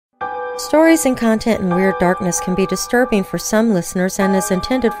Stories and content in Weird Darkness can be disturbing for some listeners and is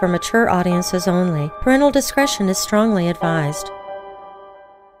intended for mature audiences only. Parental discretion is strongly advised.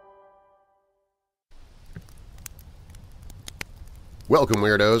 Welcome,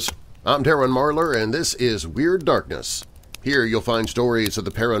 Weirdos. I'm Darren Marlar, and this is Weird Darkness. Here you'll find stories of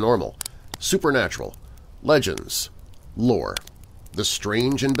the paranormal, supernatural, legends, lore, the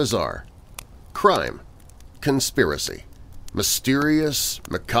strange and bizarre, crime, conspiracy, mysterious,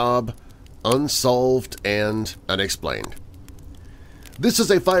 macabre, unsolved, and unexplained. This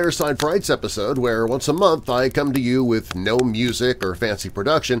is a Fireside Frights episode where once a month I come to you with no music or fancy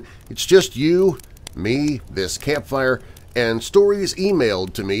production. It's just you, me, this campfire, and stories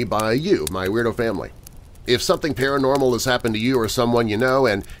emailed to me by you, my weirdo family. If something paranormal has happened to you or someone you know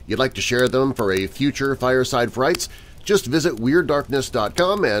and you'd like to share them for a future Fireside Frights, just visit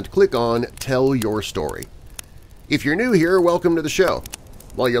WeirdDarkness.com and click on Tell Your Story. If you're new here, welcome to the show.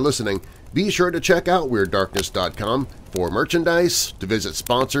 While you're listening, be sure to check out WeirdDarkness.com for merchandise, to visit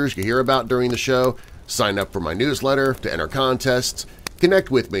sponsors you hear about during the show, sign up for my newsletter, to enter contests, connect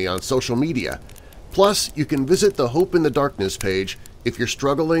with me on social media. Plus, you can visit the Hope in the Darkness page if you're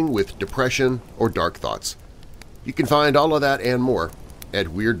struggling with depression or dark thoughts. You can find all of that and more at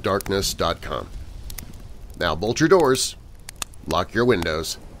WeirdDarkness.com. Now bolt your doors, lock your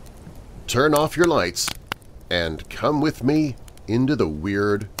windows, turn off your lights, and come with me into the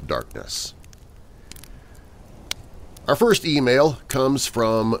Weird Darkness. Our first email comes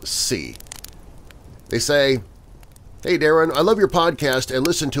from C. They say, "Hey Darren, I love your podcast and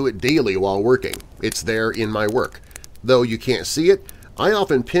listen to it daily while working. It's there in my work. Though you can't see it, I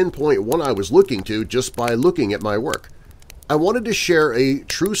often pinpoint what I was looking to just by looking at my work. I wanted to share a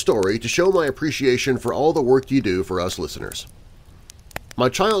true story to show my appreciation for all the work you do for us listeners. My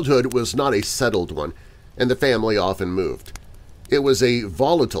childhood was not a settled one, and the family often moved. It was a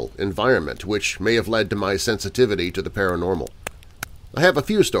volatile environment, which may have led to my sensitivity to the paranormal. I have a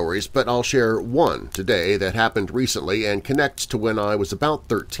few stories, but I'll share one today that happened recently and connects to when I was about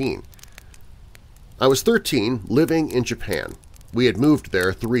 13. I was 13, living in Japan. We had moved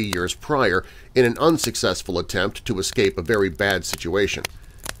there 3 years prior in an unsuccessful attempt to escape a very bad situation.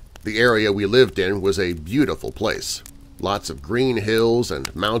 The area we lived in was a beautiful place. Lots of green hills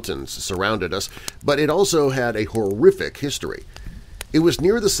and mountains surrounded us, but it also had a horrific history. It was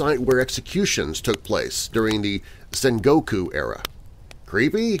near the site where executions took place during the Sengoku era.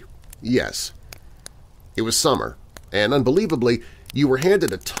 Creepy? Yes. It was summer, and unbelievably, you were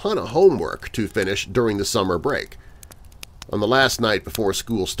handed a ton of homework to finish during the summer break. On the last night before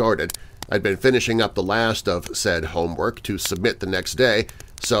school started, I'd been finishing up the last of said homework to submit the next day,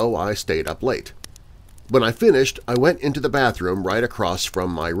 so I stayed up late. When I finished, I went into the bathroom right across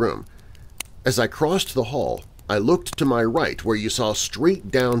from my room. As I crossed the hall, I looked to my right where you saw straight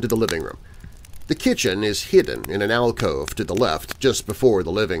down to the living room. The kitchen is hidden in an alcove to the left just before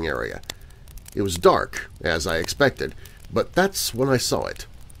the living area. It was dark, as I expected, but that's when I saw it.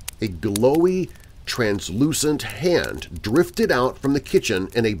 A glowy, translucent hand drifted out from the kitchen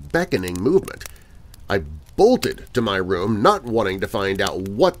in a beckoning movement. I bolted to my room, not wanting to find out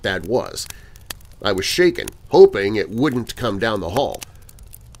what that was. I was shaken, hoping it wouldn't come down the hall.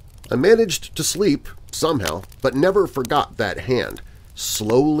 I managed to sleep somehow, but never forgot that hand,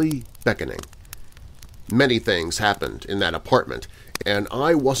 slowly beckoning. Many things happened in that apartment, and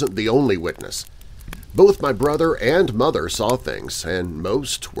I wasn't the only witness. Both my brother and mother saw things, and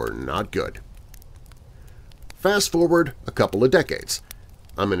most were not good. Fast forward a couple of decades.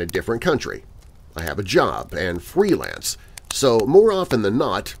 I'm in a different country. I have a job and freelance, so more often than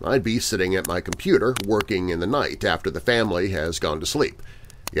not, I'd be sitting at my computer working in the night after the family has gone to sleep.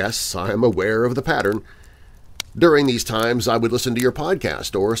 Yes, I'm aware of the pattern. During these times, I would listen to your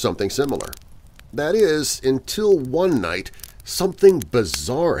podcast or something similar. That is, until one night, something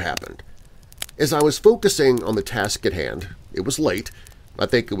bizarre happened. As I was focusing on the task at hand, it was late, I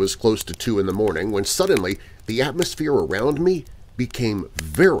think it was close to 2 in the morning, when suddenly the atmosphere around me became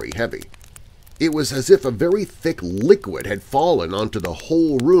very heavy. It was as if a very thick liquid had fallen onto the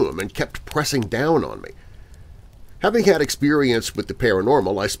whole room and kept pressing down on me. Having had experience with the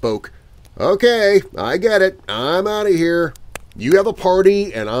paranormal, I spoke, "Okay, I get it. I'm out of here. You have a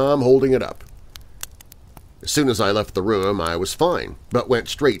party and I'm holding it up." As soon as I left the room, I was fine, but went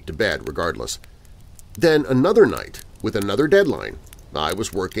straight to bed regardless. Then another night, with another deadline, I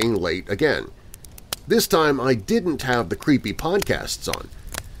was working late again. This time I didn't have the creepy podcasts on.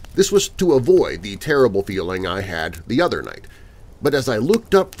 This was to avoid the terrible feeling I had the other night. But as I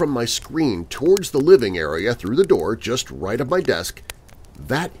looked up from my screen towards the living area through the door just right of my desk,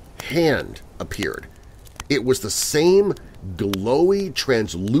 that hand appeared. It was the same glowy,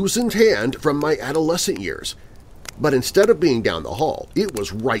 translucent hand from my adolescent years. But instead of being down the hall, it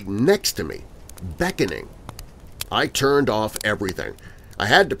was right next to me, beckoning. I turned off everything. I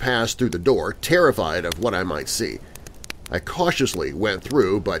had to pass through the door, terrified of what I might see. I cautiously went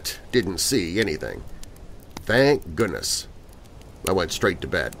through, but didn't see anything. Thank goodness. I went straight to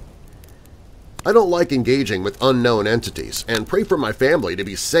bed. I don't like engaging with unknown entities and pray for my family to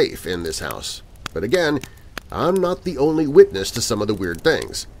be safe in this house. But again, I'm not the only witness to some of the weird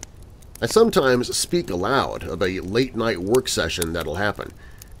things. I sometimes speak aloud of a late-night work session that'll happen,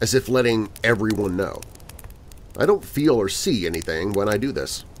 as if letting everyone know. I don't feel or see anything when I do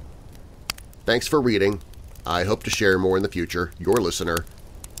this. Thanks for reading. I hope to share more in the future. Your listener,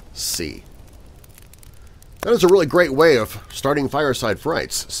 C. That is a really great way of starting Fireside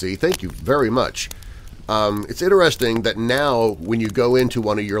Frights, C. Thank you very much. It's interesting that now when you go into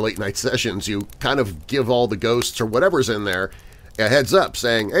one of your late-night sessions, you kind of give all the ghosts or whatever's in there a heads up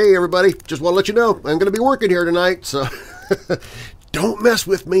saying, hey, everybody, just want to let you know I'm going to be working here tonight, so don't mess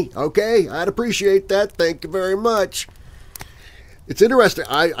with me, okay? I'd appreciate that. Thank you very much. It's interesting.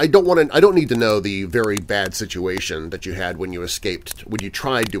 I don't need to know the very bad situation that you had when you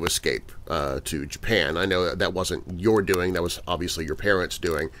tried to escape to Japan. I know that wasn't your doing. That was obviously your parents'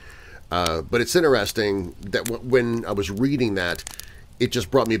 doing. But it's interesting that when I was reading that, it just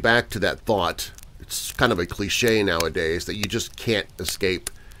brought me back to that thought. It's kind of a cliche nowadays that you just can't escape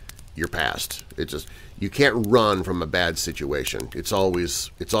your past. You can't run from a bad situation. It's always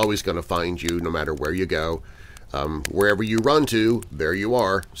going to find you no matter where you go. Wherever you run to, there you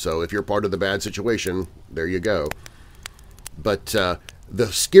are. So if you're part of the bad situation, there you go. But the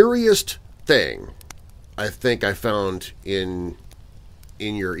scariest thing I think I found in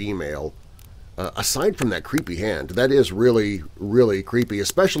your email, aside from that creepy hand, that is really, really creepy,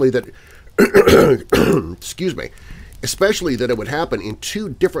 especially that, excuse me, especially that it would happen in two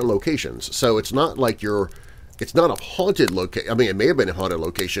different locations. So it's not like it's not a haunted location. I mean, it may have been a haunted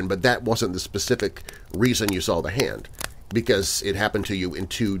location, but that wasn't the specific reason you saw the hand, because it happened to you in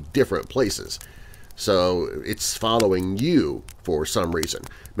two different places. So it's following you for some reason.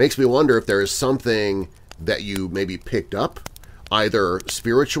 Makes me wonder if there is something that you maybe picked up, either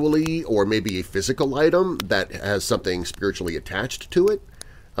spiritually or maybe a physical item that has something spiritually attached to it.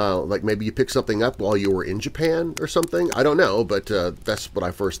 Like maybe you picked something up while you were in Japan or something. I don't know, but that's what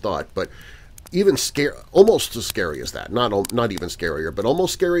I first thought. But even almost as scary as that, not even scarier, but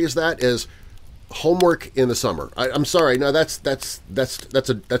almost scary as that is homework in the summer. I'm sorry, no, that's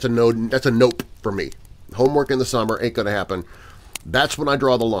a nope for me. Homework in the summer ain't gonna happen. That's when I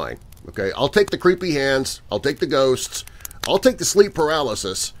draw the line. Okay, I'll take the creepy hands, I'll take the ghosts, I'll take the sleep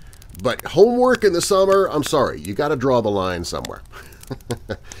paralysis, but homework in the summer, I'm sorry, you got to draw the line somewhere.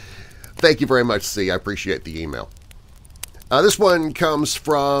 Thank you very much, C. I appreciate the email. This one comes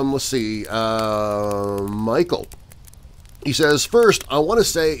from, let's see, Michael. He says, first, I want to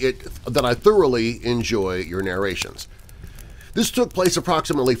say that I thoroughly enjoy your narrations. This took place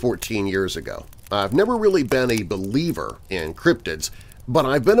approximately 14 years ago. I've never really been a believer in cryptids, but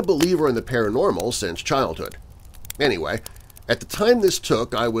I've been a believer in the paranormal since childhood. Anyway, at the time this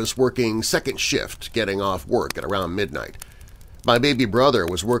took, I was working second shift, getting off work at around midnight. My baby brother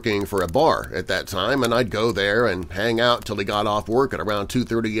was working for a bar at that time, and I'd go there and hang out till he got off work at around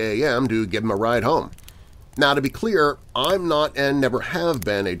 2:30 a.m. to give him a ride home. Now, to be clear, I'm not and never have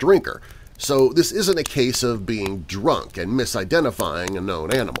been a drinker, so this isn't a case of being drunk and misidentifying a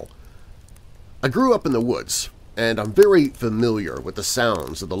known animal. I grew up in the woods, and I'm very familiar with the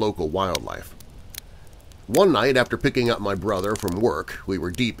sounds of the local wildlife. One night after picking up my brother from work, we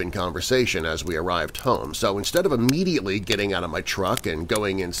were deep in conversation as we arrived home, so instead of immediately getting out of my truck and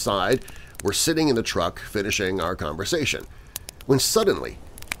going inside, we're sitting in the truck finishing our conversation, when suddenly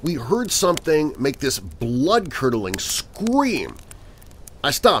we heard something make this blood-curdling scream.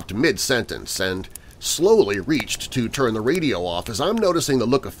 I stopped mid-sentence and slowly reached to turn the radio off as I'm noticing the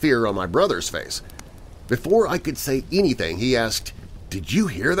look of fear on my brother's face. Before I could say anything, he asked, "Did you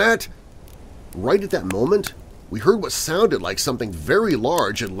hear that?" Right at that moment, we heard what sounded like something very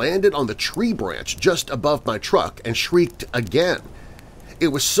large had landed on the tree branch just above my truck and shrieked again. It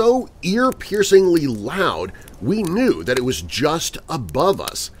was so ear-piercingly loud, we knew that it was just above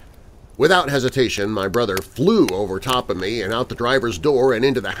us. Without hesitation, my brother flew over top of me and out the driver's door and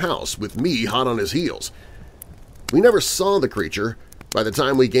into the house, with me hot on his heels. We never saw the creature. By the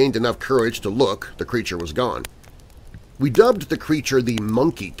time we gained enough courage to look, the creature was gone. We dubbed the creature the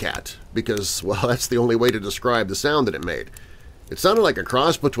monkey cat because, well, that's the only way to describe the sound that it made. It sounded like a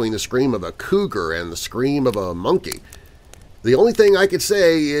cross between the scream of a cougar and the scream of a monkey. The only thing I could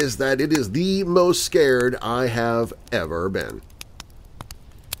say is that it is the most scared I have ever been.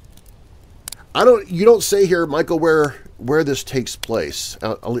 You don't say here, Michael, where this takes place.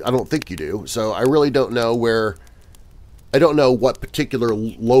 I don't think you do. So I really don't know I don't know what particular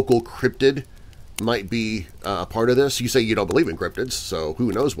local cryptid might be a part of this. You say you don't believe in cryptids, so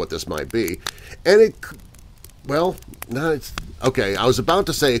who knows what this might be. And okay, I was about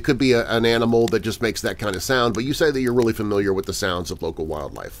to say it could be an animal that just makes that kind of sound, but you say that you're really familiar with the sounds of local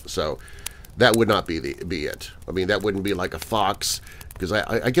wildlife. So that would not be it. I mean, that wouldn't be like a fox, because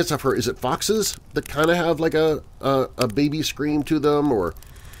I guess I've heard, is it foxes that kind of have like a baby scream to them? Or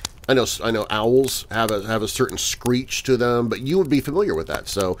I know owls have a certain screech to them, but you would be familiar with that.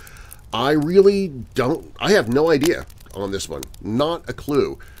 So I have no idea on this one. Not a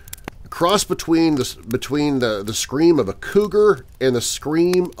clue. A cross between the scream of a cougar and the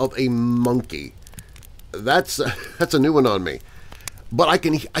scream of a monkey. That's a new one on me. But I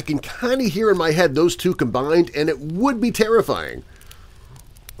can kind of hear in my head those two combined, and it would be terrifying.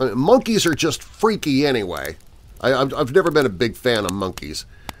 I mean, monkeys are just freaky anyway. I've never been a big fan of monkeys.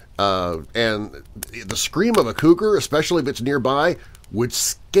 And the scream of a cougar, especially if it's nearby, would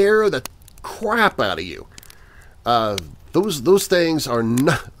scare the crap out of you. Those things are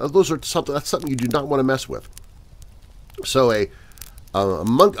not. That's something you do not want to mess with. So a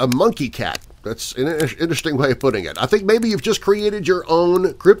monkey cat. That's an interesting way of putting it. I think maybe you've just created your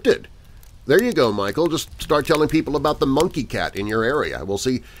own cryptid. There you go, Michael. Just start telling people about the monkey cat in your area. We'll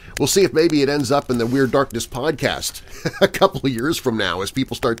see if maybe it ends up in the Weird Darkness podcast a couple of years from now as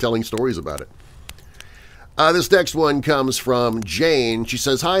people start telling stories about it. This next one comes from Jane. She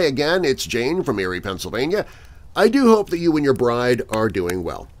says, "Hi again, it's Jane from Erie, Pennsylvania. I do hope that you and your bride are doing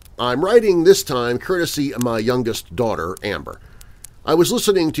well. I'm writing this time courtesy of my youngest daughter, Amber. I was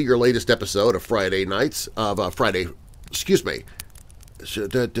listening to your latest episode of Friday Night Frights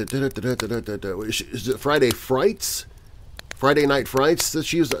that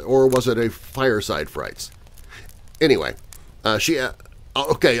she used, or was it a Fireside Frights? Anyway,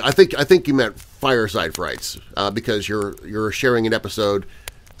 okay, I think you meant Fireside Frights because you're sharing an episode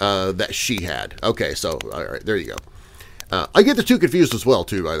that she had. Okay, so all right, there you go. I get the two confused as well,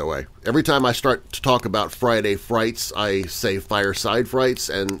 too, by the way. Every time I start to talk about Friday Frights, I say Fireside Frights,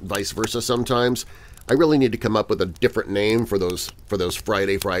 and vice versa sometimes. I really need to come up with a different name for those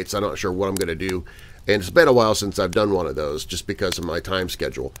Friday Frights. I'm not sure what I'm going to do, and it's been a while since I've done one of those, just because of my time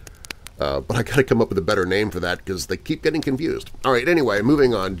schedule. But I got to come up with a better name for that, because they keep getting confused. All right, anyway,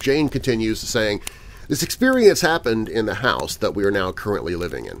 moving on. Jane continues saying, "This experience happened in the house that we are now currently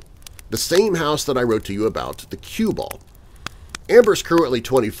living in. The same house that I wrote to you about, the cue ball. Amber's currently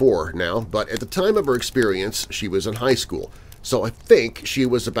 24 now, but at the time of her experience, she was in high school, so I think she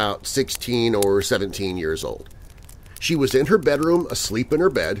was about 16 or 17 years old. She was in her bedroom, asleep in her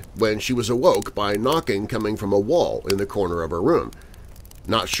bed, when she was awoke by knocking coming from a wall in the corner of her room.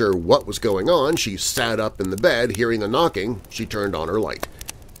 Not sure what was going on, she sat up in the bed. Hearing the knocking, she turned on her light.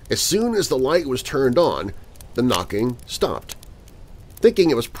 As soon as the light was turned on, the knocking stopped. Thinking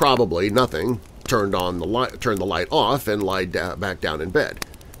it was probably nothing, turned the light off and lied back down in bed.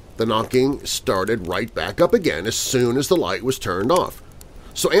 The knocking started right back up again as soon as the light was turned off.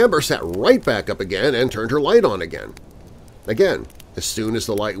 So Amber sat right back up again and turned her light on again. Again, as soon as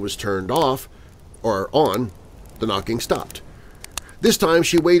the light was turned off or on, the knocking stopped. This time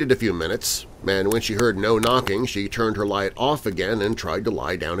she waited a few minutes, and when she heard no knocking, she turned her light off again and tried to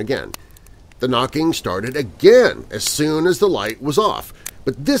lie down again. The knocking started again as soon as the light was off,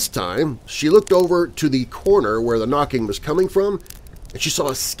 but this time she looked over to the corner where the knocking was coming from, and she saw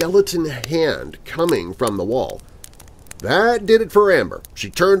a skeleton hand coming from the wall. That did it for Amber. She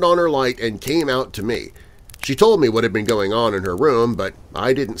turned on her light and came out to me. She told me what had been going on in her room, but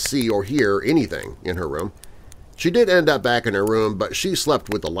I didn't see or hear anything in her room. She did end up back in her room, but she slept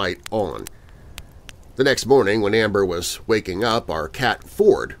with the light on. The next morning, when Amber was waking up, our cat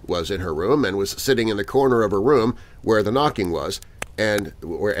Ford was in her room and was sitting in the corner of her room where the knocking was and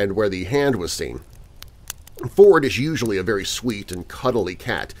where the hand was seen. Ford is usually a very sweet and cuddly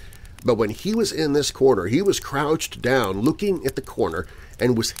cat, but when he was in this corner, he was crouched down looking at the corner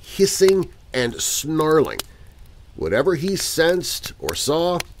and was hissing and snarling. Whatever he sensed or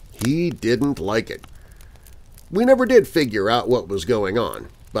saw, he didn't like it. We never did figure out what was going on,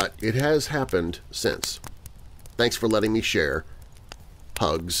 but it has happened since. Thanks for letting me share.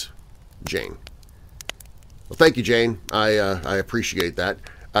 Hugs, Jane." Well, thank you, Jane. I appreciate that.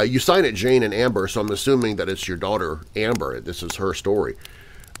 You sign it Jane and Amber, so I'm assuming that it's your daughter, Amber. This is her story.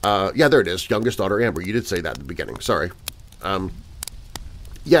 Yeah, there it is. Youngest daughter, Amber. You did say that at the beginning. Sorry.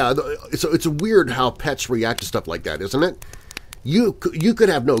 Yeah, it's weird how pets react to stuff like that, isn't it? You could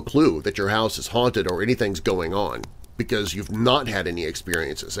have no clue that your house is haunted or anything's going on because you've not had any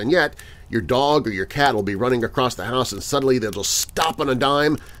experiences, and yet your dog or your cat will be running across the house and suddenly they'll just stop on a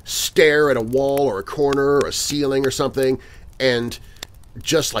dime, stare at a wall or a corner or a ceiling or something, and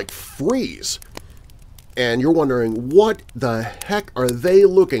just like freeze. And you're wondering, what the heck are they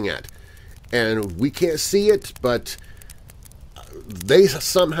looking at? And we can't see it, but they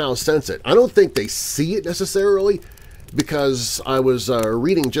somehow sense it. I don't think they see it necessarily, because I was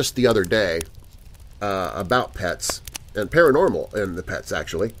reading just the other day about pets and paranormal in the pets,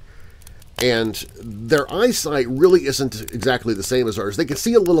 actually, and their eyesight really isn't exactly the same as ours. They can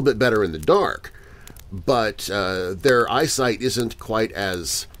see a little bit better in the dark, but their eyesight isn't quite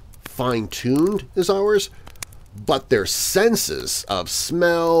as fine-tuned as ours, but their senses of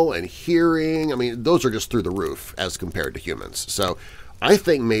smell and hearing, I mean, those are just through the roof as compared to humans. So I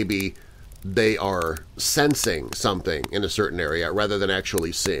think maybe they are sensing something in a certain area rather than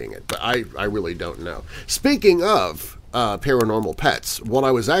actually seeing it, but I really don't know. Speaking of paranormal pets, what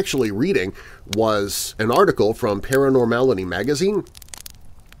I was actually reading was an article from Paranormality Magazine.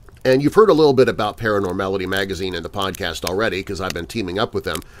 And you've heard a little bit about Paranormality Magazine in the podcast already because I've been teaming up with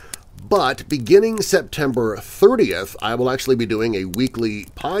them. But beginning September 30th, I will actually be doing a weekly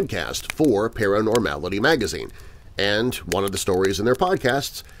podcast for Paranormality Magazine. And one of the stories in their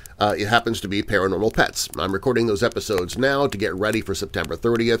podcasts, it happens to be Paranormal Pets. I'm recording those episodes now to get ready for September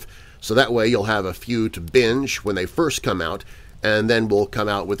 30th, so that way you'll have a few to binge when they first come out, and then we'll come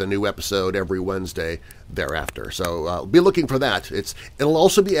out with a new episode every Wednesday thereafter. So be looking for that. It'll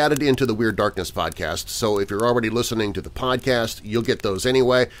also be added into the Weird Darkness podcast, so if you're already listening to the podcast, you'll get those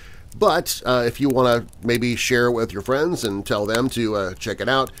anyway. But if you want to maybe share it with your friends and tell them to check it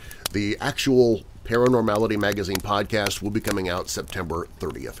out, the actual Paranormality Magazine podcast will be coming out September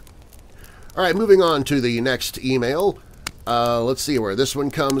 30th. All right, moving on to the next email. Let's see where this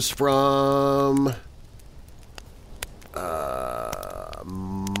one comes from.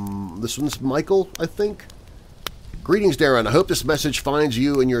 This one's Michael, I think. Greetings, Darren. I hope this message finds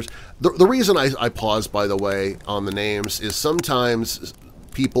you and yours. The reason I pause, by the way, on the names is sometimes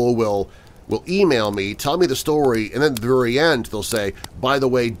people will email me, tell me the story, and then at the very end they'll say, by the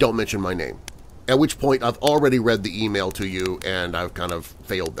way, don't mention my name. At which point I've already read the email to you and I've kind of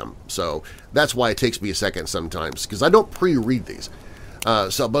failed them. So that's why it takes me a second sometimes, because I don't pre-read these.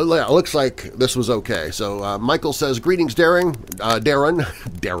 But yeah, it looks like this was okay. So Michael says, greetings, Darren.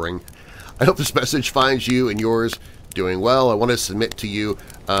 Darren. I hope this message finds you and yours doing well. I want to submit to you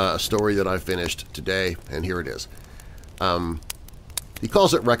a story that I finished today, and here it is. He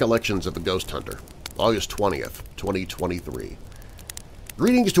calls it Recollections of a Ghost Hunter, August 20th, 2023.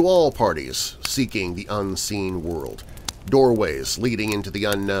 Greetings to all parties seeking the unseen world, doorways leading into the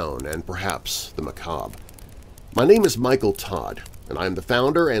unknown and perhaps the macabre. My name is Michael Todd, and I am the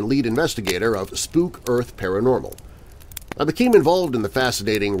founder and lead investigator of Spook Earth Paranormal. I became involved in the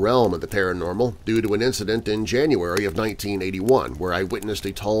fascinating realm of the paranormal due to an incident in January of 1981 where I witnessed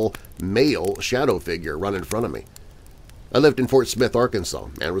a tall, male shadow figure run in front of me. I lived in Fort Smith, Arkansas,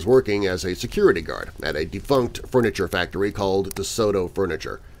 and was working as a security guard at a defunct furniture factory called DeSoto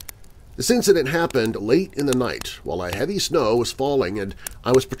Furniture. This incident happened late in the night while a heavy snow was falling and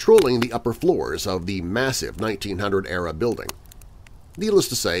I was patrolling the upper floors of the massive 1900-era building. Needless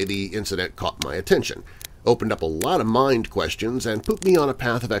to say, the incident caught my attention, opened up a lot of mind questions, and put me on a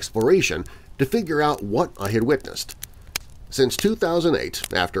path of exploration to figure out what I had witnessed. Since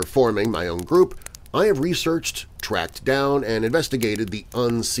 2008, after forming my own group, I have researched, tracked down, and investigated the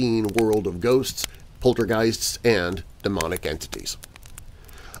unseen world of ghosts, poltergeists, and demonic entities.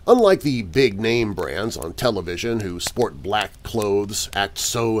 Unlike the big-name brands on television who sport black clothes, act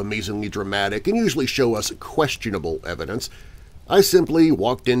so amazingly dramatic, and usually show us questionable evidence, I simply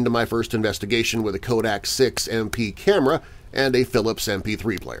walked into my first investigation with a Kodak 6 MP camera and a Philips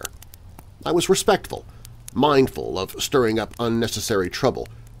MP3 player. I was respectful, mindful of stirring up unnecessary trouble,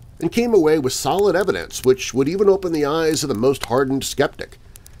 and came away with solid evidence which would even open the eyes of the most hardened skeptic.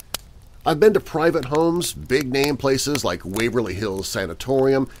 I've been to private homes, big-name places like Waverly Hills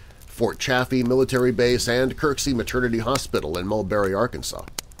Sanatorium, Fort Chaffee Military Base, and Kirksey Maternity Hospital in Mulberry, Arkansas.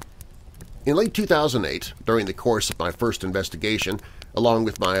 In late 2008, during the course of my first investigation, along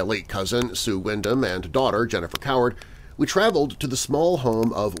with my late cousin Sue Wyndham and daughter Jennifer Coward, we traveled to the small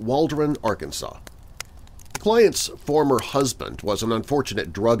home of Waldron, Arkansas. The client's former husband was an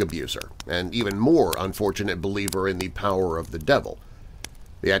unfortunate drug abuser, and even more unfortunate believer in the power of the devil.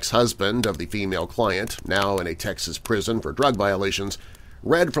 The ex-husband of the female client, now in a Texas prison for drug violations,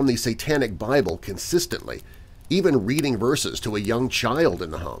 read from the Satanic Bible consistently, even reading verses to a young child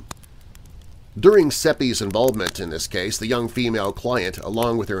in the home. During Seppi's involvement in this case, the young female client,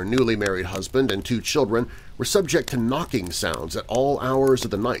 along with her newly married husband and 2 children, were subject to knocking sounds at all hours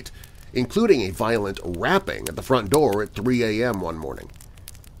of the night, including a violent rapping at the front door at 3 a.m. one morning.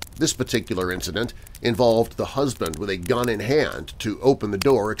 This particular incident involved the husband with a gun in hand to open the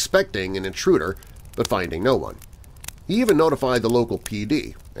door expecting an intruder, but finding no one. He even notified the local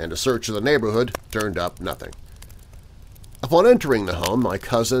PD, and a search of the neighborhood turned up nothing. Upon entering the home, my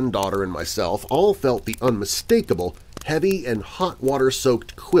cousin, daughter, and myself all felt the unmistakable, heavy and hot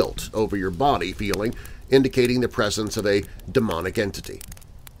water-soaked quilt over your body feeling, indicating the presence of a demonic entity.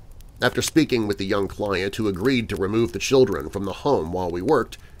 After speaking with the young client who agreed to remove the children from the home while we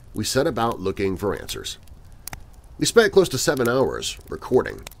worked, we set about looking for answers. We spent close to 7 hours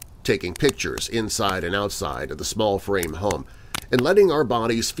recording, taking pictures inside and outside of the small-frame home, and letting our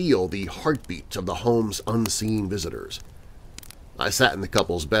bodies feel the heartbeat of the home's unseen visitors. I sat in the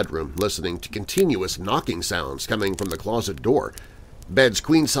couple's bedroom listening to continuous knocking sounds coming from the closet door, bed's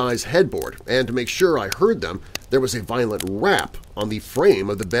queen-size headboard, and to make sure I heard them, there was a violent rap on the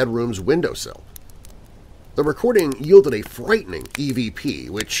frame of the bedroom's windowsill. The recording yielded a frightening EVP,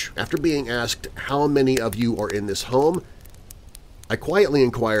 which, after being asked how many of you are in this home, I quietly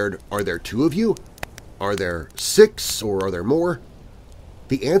inquired, "Are there 2 of you? Are there 6 or are there more?"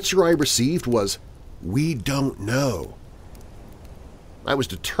 The answer I received was, "We don't know." I was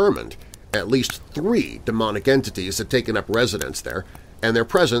determined at least 3 demonic entities had taken up residence there, and their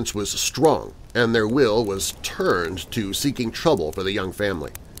presence was strong, and their will was turned to seeking trouble for the young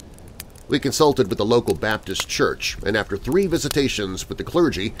family. We consulted with the local Baptist church, and after 3 visitations with the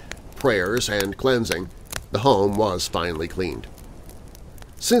clergy, prayers, and cleansing, the home was finally cleaned.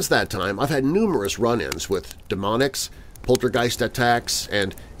 Since that time, I've had numerous run-ins with demonics, poltergeist attacks,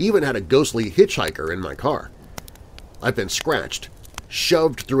 and even had a ghostly hitchhiker in my car. I've been scratched,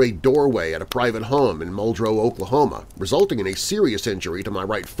 shoved through a doorway at a private home in Muldrow, Oklahoma, resulting in a serious injury to my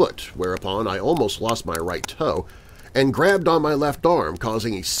right foot, whereupon I almost lost my right toe, and grabbed on my left arm,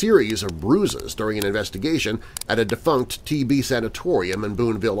 causing a series of bruises during an investigation at a defunct TB sanatorium in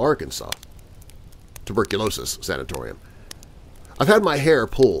Boonville, Arkansas. Tuberculosis sanatorium. I've had my hair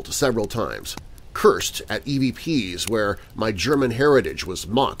pulled several times, cursed at EVPs where my German heritage was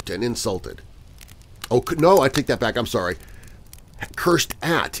mocked and insulted. Oh, no, I take that back, I'm sorry. Cursed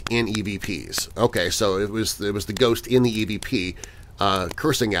at in EVPs. Okay, so it was the ghost in the EVP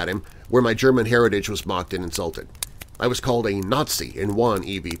cursing at him where my German heritage was mocked and insulted. I was called a Nazi in one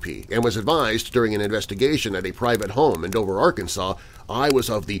EVP and was advised during an investigation at a private home in Dover, Arkansas, I was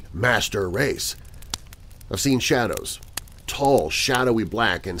of the master race. I've seen shadows, tall, shadowy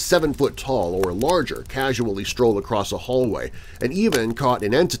black and 7 foot tall or larger casually stroll across a hallway, and even caught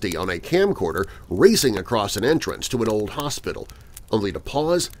an entity on a camcorder racing across an entrance to an old hospital, only to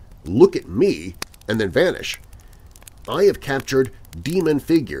pause, look at me, and then vanish. I have captured demon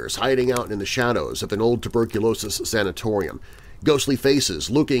figures hiding out in the shadows of an old tuberculosis sanatorium, ghostly faces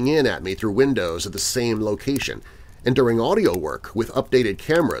looking in at me through windows at the same location, and during audio work with updated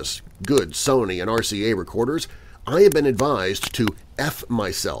cameras, good Sony and RCA recorders, I have been advised to F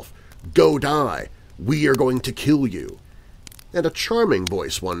myself, go die, we are going to kill you. And a charming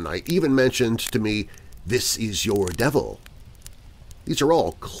voice one night even mentioned to me, this is your devil. These are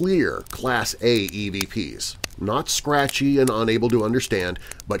all clear Class A EVPs, not scratchy and unable to understand,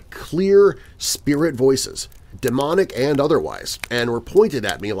 but clear spirit voices, demonic and otherwise, and were pointed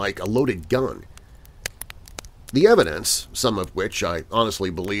at me like a loaded gun. The evidence, some of which I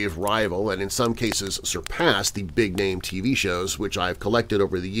honestly believe rival and in some cases surpass the big-name TV shows which I've collected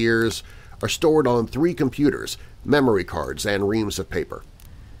over the years, are stored on 3 computers, memory cards, and reams of paper.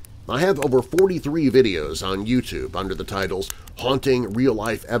 I have over 43 videos on YouTube under the titles Haunting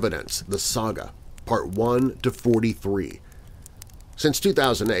Real-Life Evidence, The Saga, Part 1 to 43. Since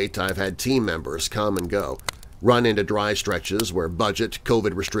 2008, I've had team members come and go, run into dry stretches where budget,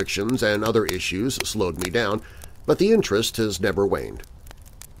 COVID restrictions, and other issues slowed me down, but the interest has never waned.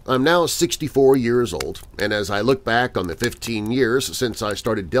 I'm now 64 years old, and as I look back on the 15 years since I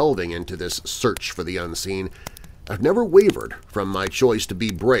started delving into this search for the unseen, I've never wavered from my choice to be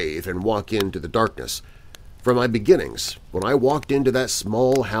brave and walk into the darkness. From my beginnings, when I walked into that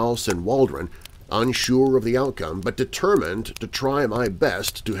small house in Waldron, unsure of the outcome but determined to try my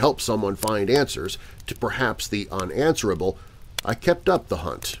best to help someone find answers to perhaps the unanswerable, I kept up the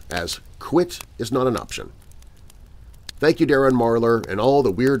hunt, as quit is not an option. Thank you, Darren Marlar, and all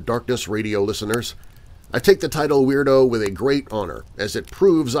the Weird Darkness radio listeners. I take the title Weirdo with a great honor, as it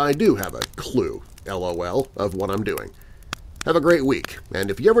proves I do have a clue, LOL, of what I'm doing. Have a great week,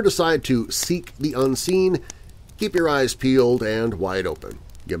 and if you ever decide to seek the unseen, keep your eyes peeled and wide open.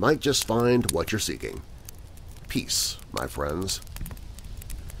 you might just find what you're seeking. Peace, my friends.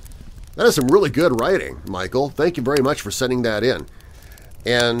 That is some really good writing, Michael. Thank you very much for sending that in.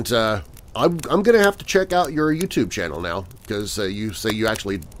 And I'm going to have to check out your YouTube channel now, because you say you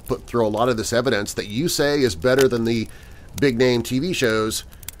actually put through a lot of this evidence that you say is better than the big-name TV shows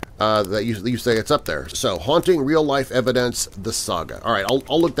that you say it's up there. So, Haunting Real-Life Evidence, The Saga. All right,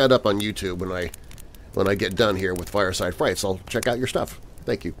 I'll look that up on YouTube when I get done here with Fireside Frights. I'll check out your stuff.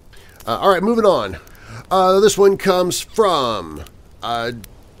 Thank you. All right, moving on. This one comes from,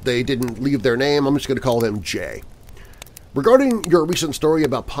 they didn't leave their name. I'm just going to call them Jay. Regarding your recent story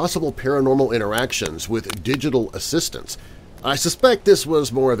about possible paranormal interactions with digital assistants, I suspect this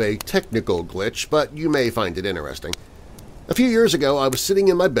was more of a technical glitch, but you may find it interesting. A few years ago, I was sitting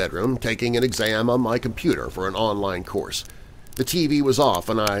in my bedroom taking an exam on my computer for an online course. The TV was off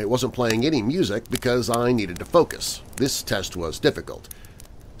and I wasn't playing any music because I needed to focus. This test was difficult.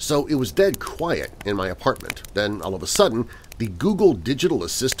 So it was dead quiet in my apartment. Then all of a sudden, the Google Digital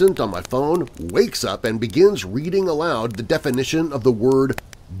Assistant on my phone wakes up and begins reading aloud the definition of the word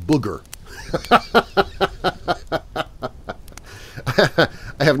booger.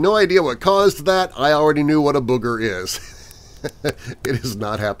 I have no idea what caused that. I already knew what a booger is. It has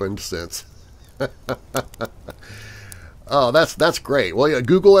not happened since. Oh, that's great. Well, yeah,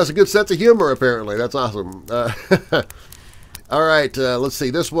 Google has a good sense of humor, apparently. That's awesome. All right, let's see.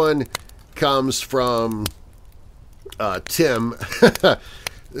 This one comes from Tim.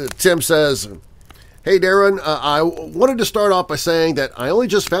 Tim says, "Hey, Darren, I wanted to start off by saying that I only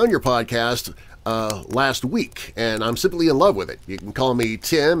just found your podcast last week, and I'm simply in love with it. You can call me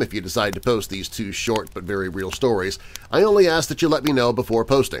Tim if you decide to post these two short but very real stories. I only ask that you let me know before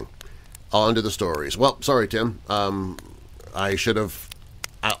posting. On to the stories." Well, sorry, Tim. I should have...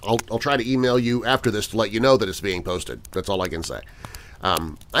 I'll try to email you after this to let you know that it's being posted. That's all I can say.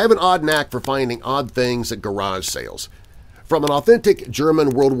 I have an odd knack for finding odd things at garage sales. From an authentic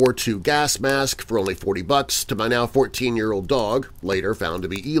German World War II gas mask for only $40 to my now 14-year-old dog, later found to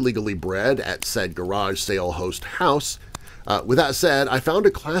be illegally bred at said garage sale host house. With that said, I found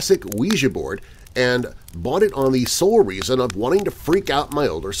a classic Ouija board and bought it on the sole reason of wanting to freak out my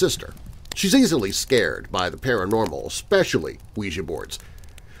older sister. She's easily scared by the paranormal, especially Ouija boards.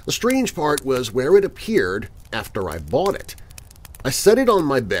 The strange part was where it appeared after I bought it. I set it on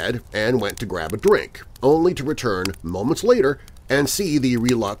my bed and went to grab a drink, only to return moments later and see the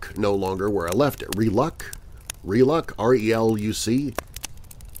reluc no longer where I left it. Reluc? Reluc? R-E-L-U-C?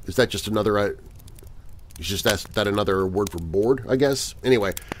 Is that just another... is that another word for board, I guess?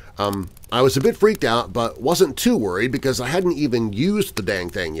 Anyway, I was a bit freaked out, but wasn't too worried because I hadn't even used the dang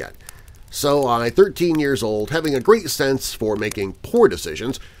thing yet. So I, 13 years old, having a great sense for making poor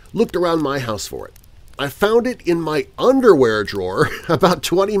decisions, looked around my house for it. I found it in my underwear drawer about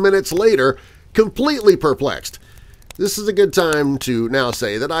 20 minutes later, completely perplexed. This is a good time to now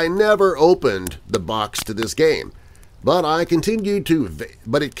say that I never opened the box to this game, but it continued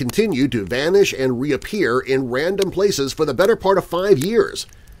to vanish and reappear in random places for the better part of 5 years.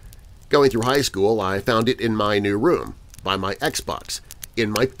 Going through high school, I found it in my new room, by my Xbox, in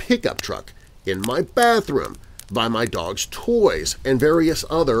my pickup truck, in my bathroom, by my dog's toys, and various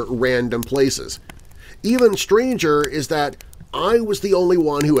other random places. Even stranger is that I was the only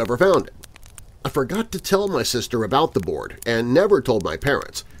one who ever found it. I forgot to tell my sister about the board and never told my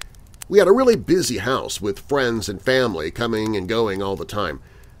parents. We had a really busy house with friends and family coming and going all the time.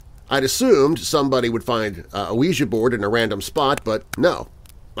 I'd assumed somebody would find a Ouija board in a random spot, but no.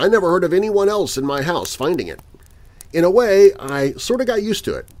 I never heard of anyone else in my house finding it. In a way, I sort of got used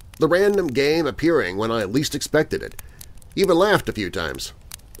to it, the random game appearing when I least expected it. Even laughed a few times.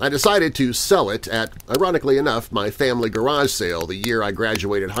 I decided to sell it at, ironically enough, my family garage sale the year I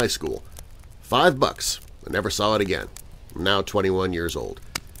graduated high school. $5. I never saw it again. I'm now 21 years old.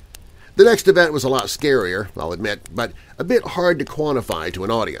 The next event was a lot scarier, I'll admit, but a bit hard to quantify to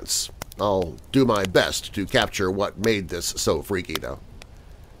an audience. I'll do my best to capture what made this so freaky, though.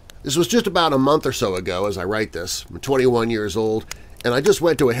 This was just about a month or so ago as I write this. I'm 21 years old, and I just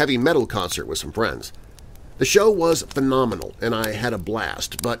went to a heavy metal concert with some friends. The show was phenomenal, and I had a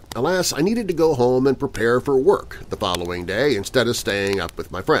blast, but alas, I needed to go home and prepare for work the following day instead of staying up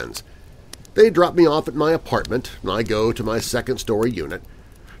with my friends. They dropped me off at my apartment, and I go to my second-story unit.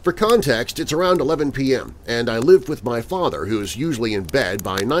 For context, it's around 11 p.m., and I live with my father, who is usually in bed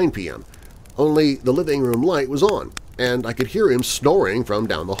by 9 p.m. Only the living room light was on, and I could hear him snoring from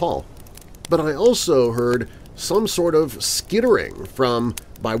down the hall. But I also heard some sort of skittering from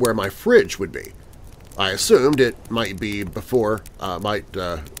by where my fridge would be. I assumed it might be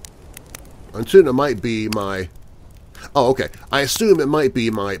Oh, okay. I assume it might be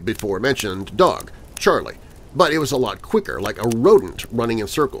my before-mentioned dog, Charlie, but it was a lot quicker, like a rodent running in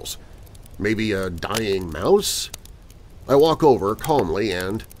circles. Maybe a dying mouse? I walk over calmly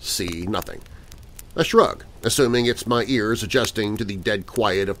and see nothing. I shrug, assuming it's my ears adjusting to the dead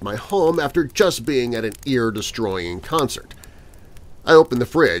quiet of my home after just being at an ear-destroying concert. I open the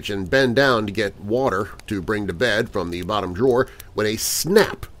fridge and bend down to get water to bring to bed from the bottom drawer when a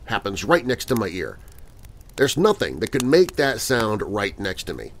snap happens right next to my ear. There's nothing that could make that sound right next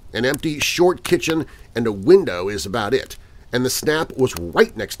to me. An empty, short kitchen and a window is about it, and the snap was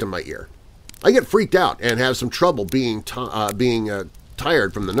right next to my ear. I get freaked out and have some trouble being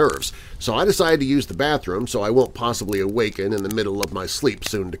tired from the nerves, so I decide to use the bathroom so I won't possibly awaken in the middle of my sleep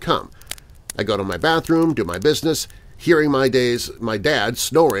soon to come. I go to my bathroom, do my business, hearing my dad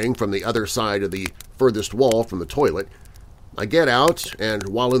snoring from the other side of the furthest wall from the toilet. I get out, and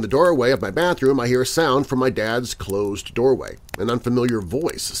while in the doorway of my bathroom, I hear a sound from my dad's closed doorway. An unfamiliar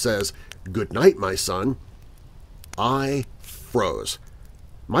voice says, "Good night, my son." I froze.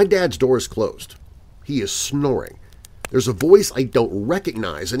 My dad's door is closed. He is snoring. There's a voice I don't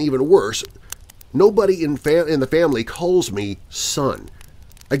recognize, and even worse, nobody in the family calls me son.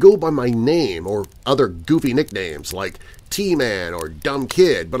 I go by my name or other goofy nicknames like T-Man or Dumb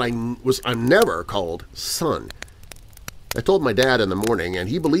Kid, but I'm never called son. I told my dad in the morning, and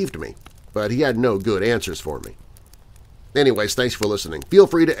he believed me, but he had no good answers for me. Anyways, thanks for listening. Feel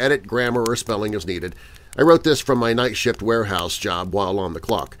free to edit grammar or spelling as needed. I wrote this from my night shift warehouse job while on the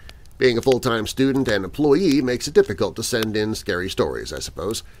clock. Being a full-time student and employee makes it difficult to send in scary stories, I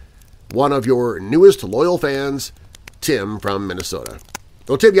suppose. One of your newest loyal fans, Tim from Minnesota.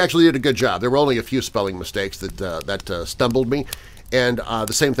 Well, Tim, you actually did a good job. There were only a few spelling mistakes that stumbled me, and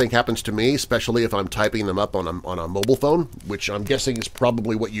the same thing happens to me, especially if I'm typing them up on a mobile phone, which I'm guessing is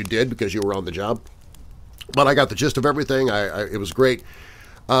probably what you did because you were on the job. But I got the gist of everything. It was great.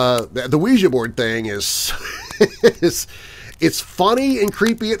 The Ouija board thing is it's funny and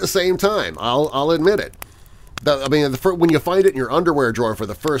creepy at the same time. I'll admit it. When you find it in your underwear drawer for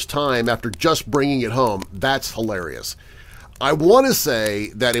the first time after just bringing it home, that's hilarious. I want to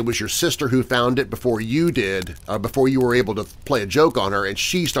say that it was your sister who found it before you did, before you were able to play a joke on her, and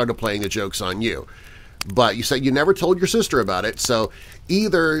she started playing the jokes on you. But you said you never told your sister about it, so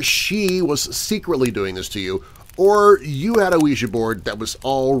either she was secretly doing this to you, or you had a Ouija board that was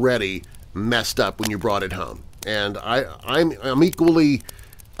already messed up when you brought it home. And I'm equally,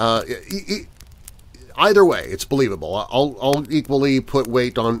 either way, it's believable. I'll equally put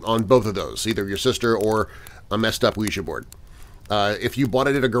weight on both of those, either your sister or a messed up Ouija board. If you bought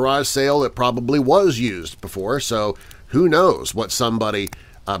it at a garage sale, it probably was used before, so who knows what somebody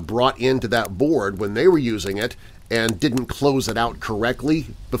brought into that board when they were using it and didn't close it out correctly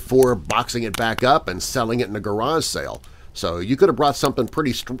before boxing it back up and selling it in a garage sale. So you could have brought something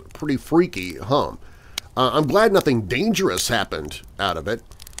pretty freaky home. I'm glad nothing dangerous happened out of it.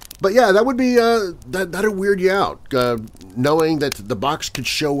 But yeah, that would be that'd weird you out, knowing that the box could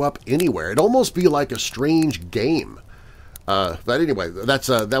show up anywhere. It'd almost be like a strange game. But anyway, that's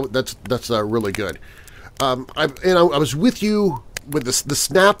really good. I was with you with the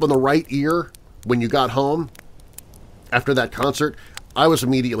snap on the right ear when you got home after that concert. I was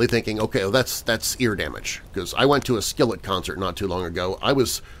immediately thinking, okay, well, that's ear damage, because I went to a Skillet concert not too long ago. I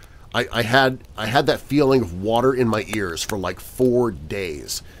had that feeling of water in my ears for like 4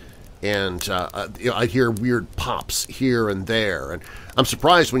 days. And I hear weird pops here and there. And I'm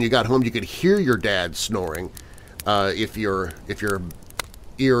surprised when you got home you could hear your dad snoring if your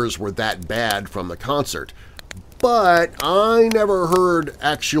ears were that bad from the concert. But I never heard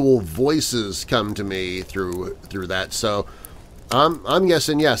actual voices come to me through that. So I'm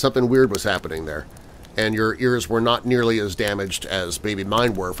guessing, yeah, something weird was happening there. And your ears were not nearly as damaged as maybe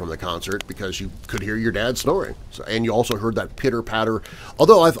mine were from the concert because you could hear your dad snoring. So, and you also heard that pitter-patter.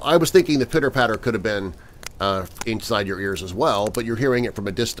 Although I was thinking the pitter-patter could have been inside your ears as well, but you're hearing it from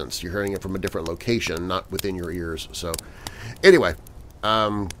a distance. You're hearing it from a different location, not within your ears. So anyway,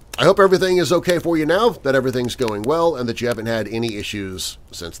 I hope everything is okay for you now, that everything's going well, and that you haven't had any issues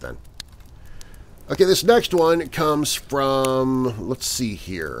since then. Okay, this next one comes from, let's see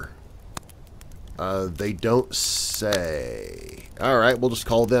here. They don't say. All right, we'll just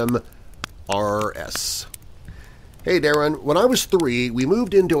call them RS. Hey, Darren, when I was 3, we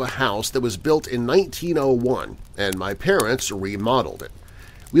moved into a house that was built in 1901, and my parents remodeled it.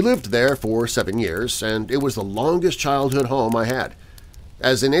 We lived there for 7 years, and it was the longest childhood home I had.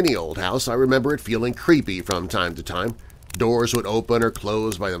 As in any old house, I remember it feeling creepy from time to time. Doors would open or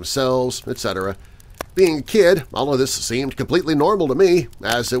close by themselves, etc. Being a kid, all of this seemed completely normal to me,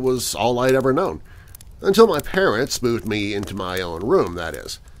 as it was all I'd ever known. Until my parents moved me into my own room, that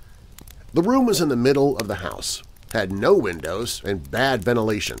is. The room was in the middle of the house, had no windows, and bad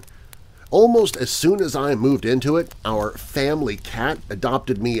ventilation. Almost as soon as I moved into it, our family cat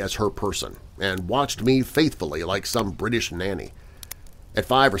adopted me as her person and watched me faithfully like some British nanny. At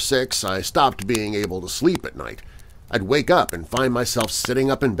 5 or 6, I stopped being able to sleep at night. I'd wake up and find myself sitting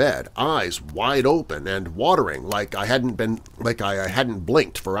up in bed, eyes wide open and watering like I hadn't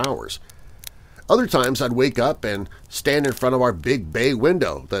blinked for hours. Other times I'd wake up and stand in front of our big bay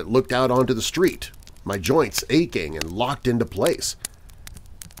window that looked out onto the street, my joints aching and locked into place.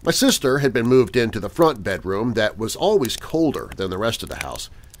 My sister had been moved into the front bedroom that was always colder than the rest of the house.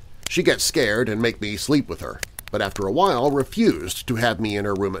 She'd get scared and make me sleep with her, but after a while refused to have me in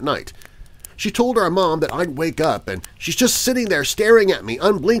her room at night. She told our mom that I'd wake up and she's just sitting there staring at me,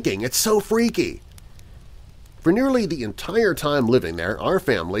 unblinking. It's so freaky. For nearly the entire time living there, our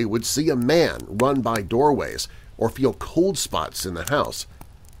family would see a man run by doorways or feel cold spots in the house.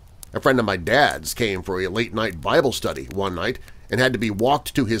 A friend of my dad's came for a late-night Bible study one night and had to be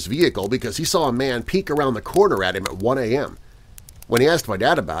walked to his vehicle because he saw a man peek around the corner at him at 1 a.m. When he asked my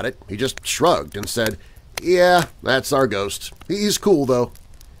dad about it, he just shrugged and said, "Yeah, that's our ghost. He's cool, though."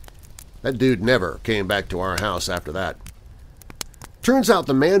 That dude never came back to our house after that. Turns out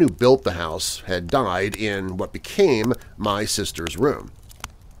the man who built the house had died in what became my sister's room.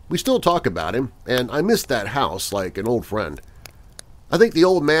 We still talk about him, and I miss that house like an old friend. I think the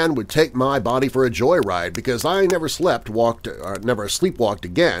old man would take my body for a joyride because I never sleepwalked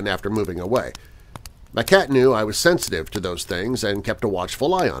again after moving away. My cat knew I was sensitive to those things and kept a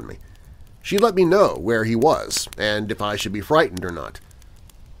watchful eye on me. She let me know where he was and if I should be frightened or not.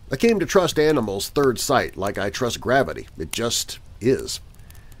 I came to trust animals' third sight like I trust gravity. It just is.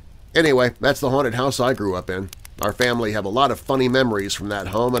 Anyway, that's the haunted house I grew up in. Our family have a lot of funny memories from that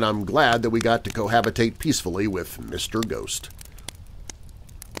home, and I'm glad that we got to cohabitate peacefully with Mr. Ghost.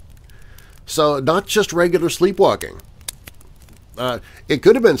 So, not just regular sleepwalking. It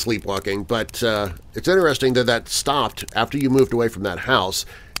could have been sleepwalking, but it's interesting that stopped after you moved away from that house.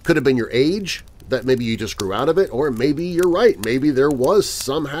 Could have been your age, that maybe you just grew out of it, or maybe you're right. Maybe there was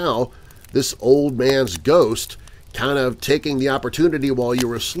somehow this old man's ghost kind of taking the opportunity while you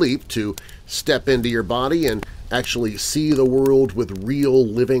were asleep to step into your body and actually see the world with real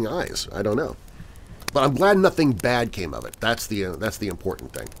living eyes. I don't know. But I'm glad nothing bad came of it. That's the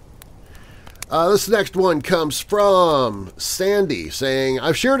important thing. This next one comes from Sandy saying,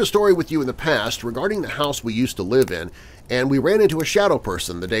 "I've shared a story with you in the past regarding the house we used to live in, and we ran into a shadow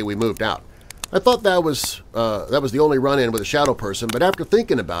person the day we moved out. I thought that was the only run-in with a shadow person, but after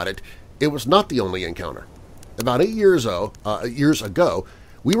thinking about it, it was not the only encounter. About 8 years ago,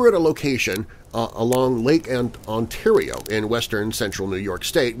 we were at a location along Lake Ontario in western central New York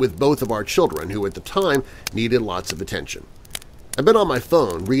State with both of our children who at the time needed lots of attention. I've been on my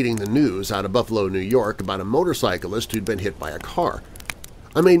phone reading the news out of Buffalo, New York about a motorcyclist who'd been hit by a car.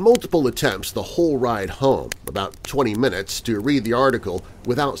 I made multiple attempts the whole ride home, about 20 minutes, to read the article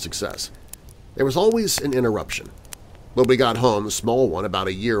without success. There was always an interruption. When we got home, the small one, about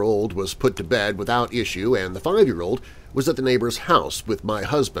a year old, was put to bed without issue, and the 5-year-old was at the neighbor's house with my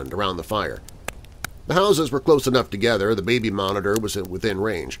husband around the fire. The houses were close enough together, the baby monitor was within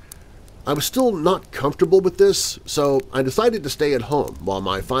range. I was still not comfortable with this, so I decided to stay at home while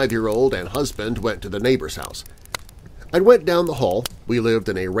my 5-year-old and husband went to the neighbor's house. I went down the hall. We lived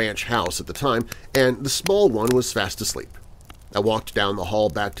in a ranch house at the time, and the small one was fast asleep. I walked down the hall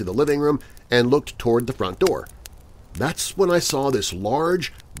back to the living room and looked toward the front door. That's when I saw this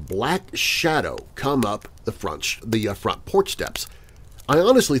large, black shadow come up the front porch steps. I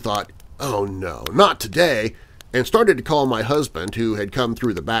honestly thought, "Oh no, not today," and started to call my husband, who had come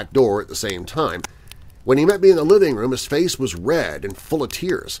through the back door at the same time. When he met me in the living room, his face was red and full of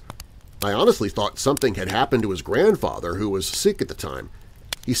tears. I honestly thought something had happened to his grandfather, who was sick at the time.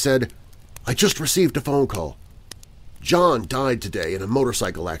 He said, "I just received a phone call. John died today in a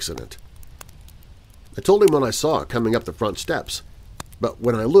motorcycle accident." I told him what I saw coming up the front steps, but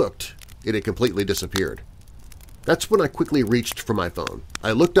when I looked, it had completely disappeared. That's when I quickly reached for my phone.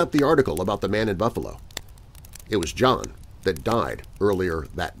 I looked up the article about the man in Buffalo. It was John that died earlier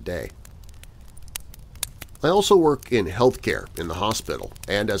that day. I also work in healthcare in the hospital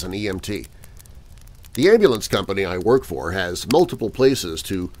and as an EMT. The ambulance company I work for has multiple places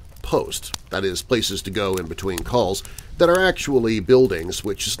to post, that is, places to go in between calls, that are actually buildings,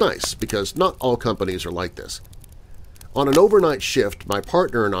 which is nice because not all companies are like this. On an overnight shift, my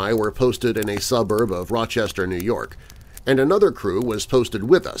partner and I were posted in a suburb of Rochester, New York, and another crew was posted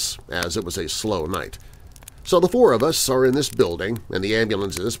with us as it was a slow night. So the four of us are in this building, and the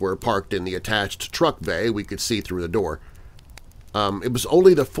ambulances were parked in the attached truck bay we could see through the door. It was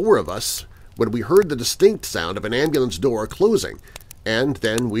only the four of us when we heard the distinct sound of an ambulance door closing, and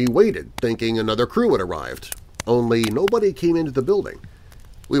then we waited, thinking another crew had arrived. Only nobody came into the building.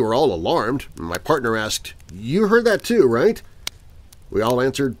 We were all alarmed, and my partner asked, "You heard that too, right?" We all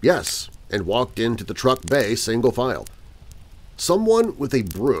answered yes, and walked into the truck bay single file. Someone with a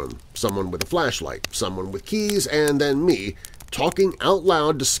broom, someone with a flashlight, someone with keys, and then me, talking out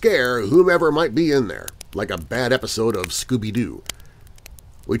loud to scare whomever might be in there, like a bad episode of Scooby-Doo.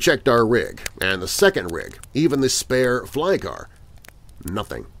 We checked our rig, and the second rig, even the spare fly car.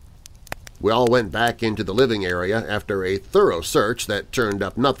 Nothing. We all went back into the living area after a thorough search that turned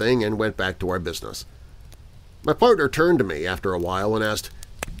up nothing and went back to our business. My partner turned to me after a while and asked,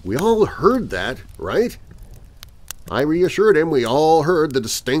 "We all heard that, right?" I reassured him we all heard the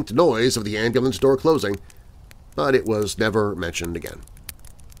distinct noise of the ambulance door closing, but it was never mentioned again.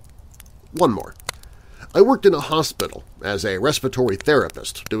 One more. I worked in a hospital as a respiratory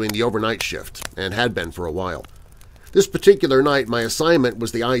therapist doing the overnight shift and had been for a while. This particular night my assignment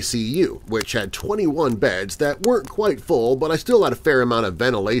was the ICU, which had 21 beds that weren't quite full, but I still had a fair amount of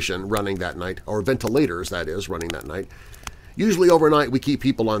ventilation running that night, or ventilators, that is, running that night. Usually overnight we keep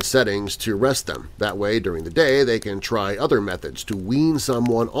people on settings to rest them. That way, during the day, they can try other methods to wean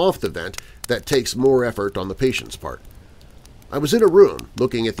someone off the vent that takes more effort on the patient's part. I was in a room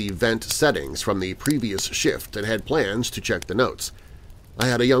looking at the vent settings from the previous shift and had plans to check the notes. I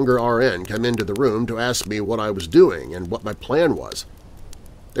had a younger RN come into the room to ask me what I was doing and what my plan was.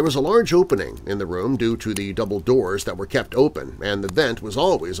 There was a large opening in the room due to the double doors that were kept open, and the vent was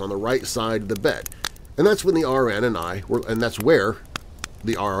always on the right side of the bed, and that's when the RN and I were, and that's where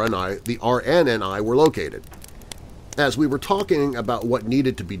the RN and I were located. As we were talking about what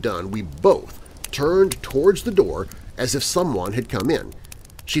needed to be done, we both turned towards the door as if someone had come in.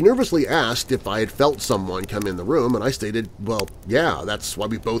 She nervously asked if I had felt someone come in the room, and I stated, well, yeah, that's why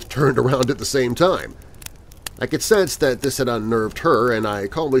we both turned around at the same time. I could sense that this had unnerved her, and I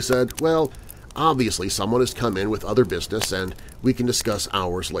calmly said, well, obviously someone has come in with other business, and we can discuss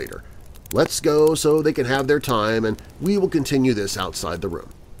ours later. Let's go so they can have their time, and we will continue this outside the room.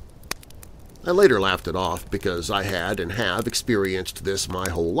 I later laughed it off because I had and have experienced this my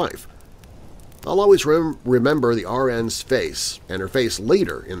whole life. I'll always remember the RN's face and her face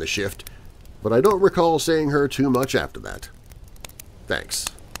later in the shift, but I don't recall seeing her too much after that. Thanks.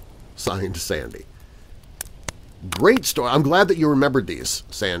 Signed, Sandy. Great story. I'm glad that you remembered these,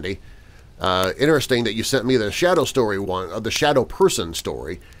 Sandy. Interesting that you sent me the shadow story one, the shadow person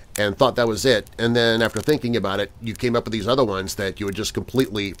story, and thought that was it, and then after thinking about it, you came up with these other ones that you had just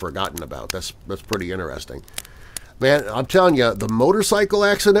completely forgotten about. That's pretty interesting. Man, I'm telling you, the motorcycle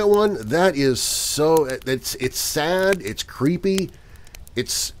accident one, that is so, it's sad, it's creepy,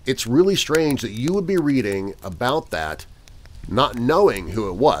 it's really strange that you would be reading about that, not knowing who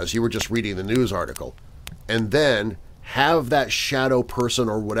it was. You were just reading the news article, and then have that shadow person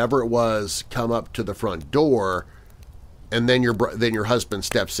or whatever it was come up to the front door, and then your husband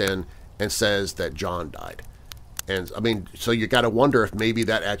steps in and says that John died. And I mean, so you got to wonder if maybe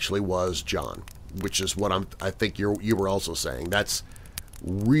that actually was John, which is what I think you were also saying. That's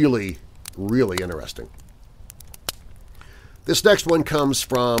really, really interesting. This next one comes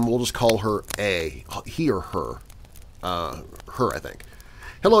from, we'll just call her A, he or her, I think.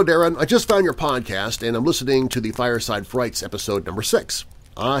 Hello, Darren. I just found your podcast, and I'm listening to the Fireside Frights episode number 6.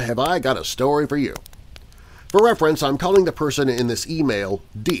 Have I got a story for you? For reference, I'm calling the person in this email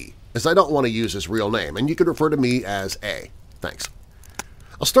D, as I don't want to use his real name, and you can refer to me as A. Thanks.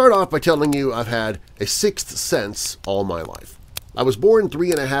 I'll start off by telling you I've had a sixth sense all my life. I was born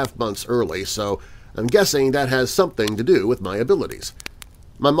 3.5 months early, so I'm guessing that has something to do with my abilities.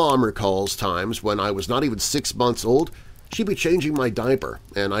 My mom recalls times when I was not even 6 months old. She'd be changing my diaper,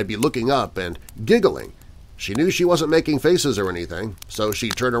 and I'd be looking up and giggling. She knew she wasn't making faces or anything, so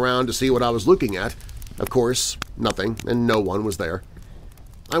she'd turn around to see what I was looking at. Of course, nothing, and no one was there.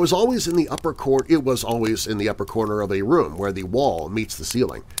 It was always in the upper corner of a room where the wall meets the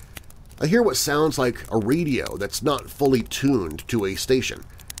ceiling. I hear what sounds like a radio that's not fully tuned to a station.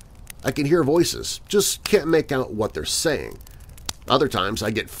 I can hear voices, just can't make out what they're saying. Other times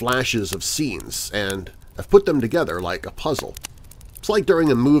I get flashes of scenes, and I've put them together like a puzzle. It's like during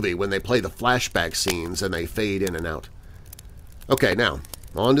a movie when they play the flashback scenes and they fade in and out. Okay, now,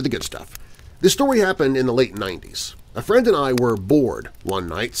 on to the good stuff. This story happened in the late 90s. A friend and I were bored one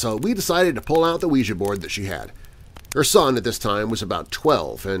night, so we decided to pull out the Ouija board that she had. Her son at this time was about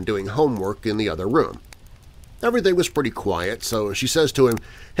 12 and doing homework in the other room. Everything was pretty quiet, so she says to him,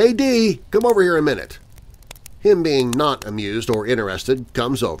 "Hey, D, come over here a minute." Him being not amused or interested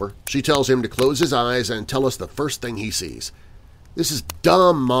comes over. She tells him to close his eyes and tell us the first thing he sees. "This is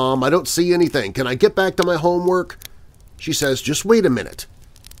dumb, Mom. I don't see anything. Can I get back to my homework?" She says, "Just wait a minute."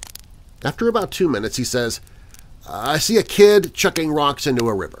 After about 2 minutes, he says, "I see a kid chucking rocks into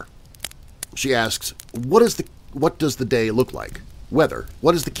a river." She asks, what does the day look like? Weather.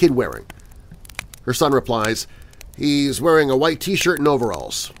 What is the kid wearing?" Her son replies, "He's wearing a white t-shirt and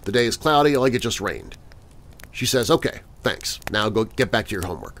overalls. The day is cloudy, like it just rained." She says, "Okay, thanks. Now go get back to your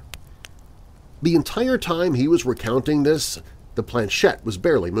homework." The entire time he was recounting this, the planchette was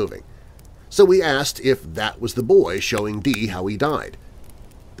barely moving. So we asked if that was the boy showing Dee how he died.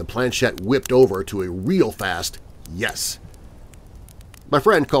 The planchette whipped over to a real fast yes. My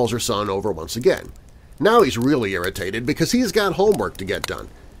friend calls her son over once again. Now he's really irritated because he's got homework to get done.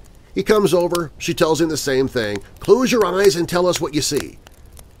 He comes over, she tells him the same thing, "Close your eyes and tell us what you see."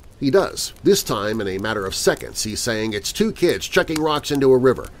 He does. This time, in a matter of seconds, he's saying it's 2 kids chucking rocks into a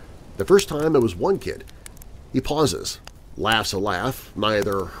river. The first time it was 1 kid. He pauses, laughs a laugh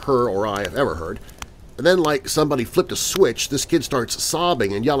neither her or I have ever heard, and then like somebody flipped a switch, this kid starts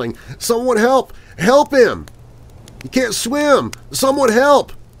sobbing and yelling, "Someone help! Help him! He can't swim! Someone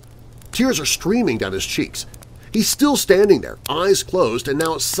help!" Tears are streaming down his cheeks. He's still standing there, eyes closed, and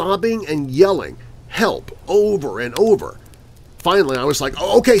now sobbing and yelling, "Help!" over and over. Finally, I was like,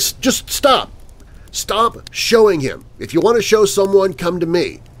 "Oh, okay, just stop. Stop showing him. If you want to show someone, come to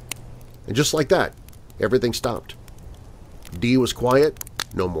me." And just like that, everything stopped. Dee was quiet,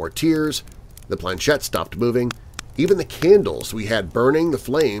 no more tears, the planchette stopped moving, even the candles we had burning, the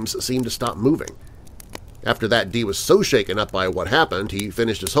flames seemed to stop moving. After that, Dee was so shaken up by what happened, he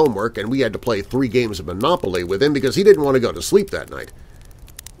finished his homework and we had to play 3 games of Monopoly with him because he didn't want to go to sleep that night.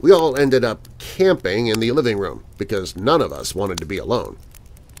 We all ended up camping in the living room because none of us wanted to be alone.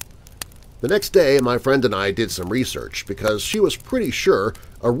 The next day, my friend and I did some research because she was pretty sure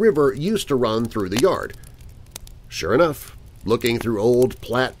a river used to run through the yard. Sure enough, looking through old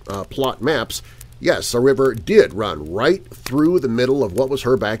plot maps, yes, a river did run right through the middle of what was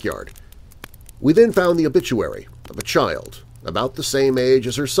her backyard. We then found the obituary of a child, about the same age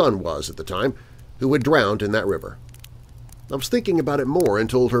as her son was at the time, who had drowned in that river. I was thinking about it more and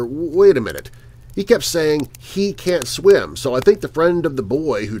told her, "Wait a minute. He kept saying he can't swim, so I think the friend of the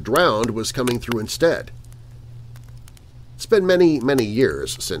boy who drowned was coming through instead." It's been many, many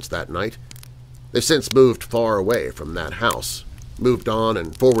years since that night. They've since moved far away from that house, moved on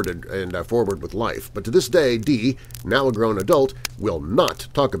and forward with life. But to this day, Dee, now a grown adult, will not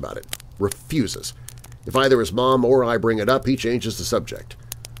talk about it. Refuses. If either his mom or I bring it up, he changes the subject.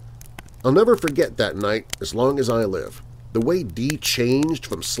 I'll never forget that night as long as I live. The way Dee changed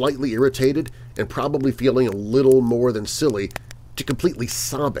from slightly irritated and probably feeling a little more than silly to completely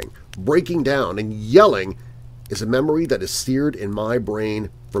sobbing, breaking down, and yelling is a memory that is seared in my brain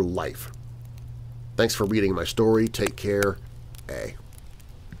for life. Thanks for reading my story. Take care. A.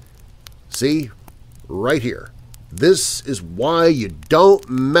 See? Right here. This is why you don't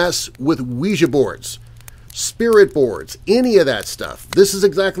mess with Ouija boards, spirit boards, any of that stuff. This is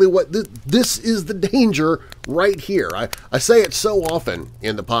exactly what this is the danger right here. I say it so often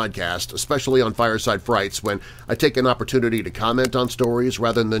in the podcast, especially on Fireside Frights, when I take an opportunity to comment on stories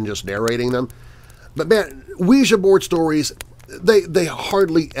rather than just narrating them. But man, Ouija board stories, they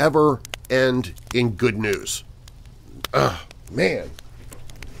hardly ever end in good news. Man.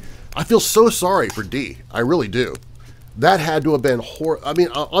 I feel so sorry for Dee. I really do. That had to have been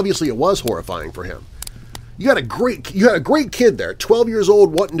obviously it was horrifying for him. You had a great kid there, 12 years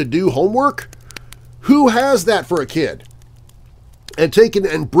old, wanting to do homework. Who has that for a kid? And taking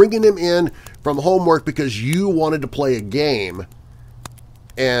and bringing him in from homework because you wanted to play a game,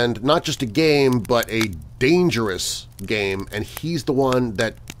 and not just a game, but a dangerous game, and he's the one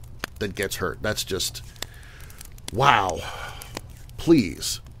that gets hurt. That's just, wow.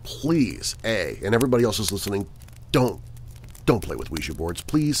 Please, A, and everybody else is listening, don't play with Ouija boards.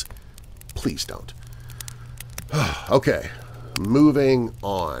 Please don't. Okay, moving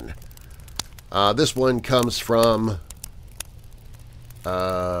on. This one comes from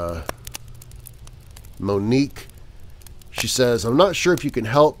Monique. She says, "I'm not sure if you can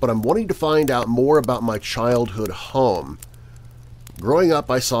help, but I'm wanting to find out more about my childhood home. Growing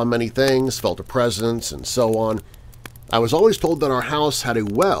up, I saw many things, felt a presence, and so on. I was always told that our house had a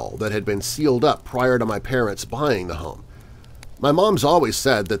well that had been sealed up prior to my parents buying the home. My mom's always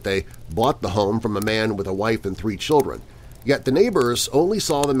said that they bought the home from a man with a wife and 3 children, yet the neighbors only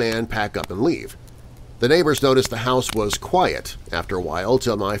saw the man pack up and leave. The neighbors noticed the house was quiet after a while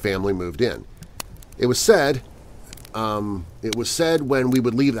till my family moved in. It was said It was said when we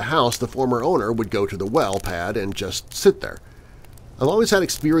would leave the house, the former owner would go to the well pad and just sit there. I've always had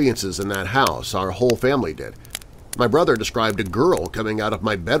experiences in that house, our whole family did. My brother described a girl coming out of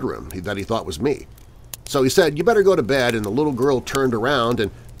my bedroom that he thought was me. So he said, "You better go to bed," and the little girl turned around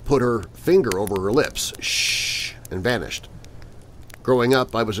and put her finger over her lips, shh, and vanished. Growing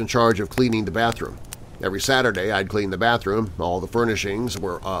up, I was in charge of cleaning the bathroom. Every Saturday, I'd clean the bathroom. All the furnishings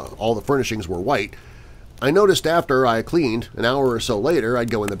were white. I noticed after I cleaned, an hour or so later,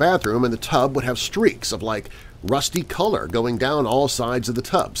 I'd go in the bathroom and the tub would have streaks of like rusty color going down all sides of the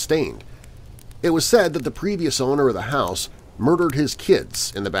tub, stained. It was said that the previous owner of the house murdered his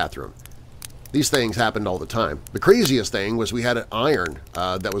kids in the bathroom. These things happened all the time. The craziest thing was we had an iron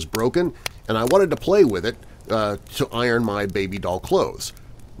that was broken, and I wanted to play with it to iron my baby doll clothes.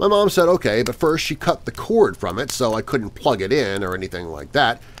 My mom said okay, but first she cut the cord from it so I couldn't plug it in or anything like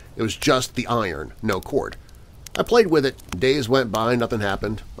that. It was just the iron, no cord. I played with it. Days went by, nothing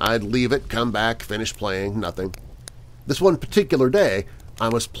happened. I'd leave it, come back, finish playing, nothing. This one particular day, I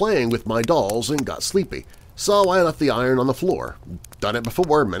was playing with my dolls and got sleepy, so I left the iron on the floor. Done it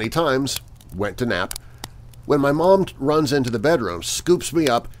before many times. Went to nap. When my mom runs into the bedroom, scoops me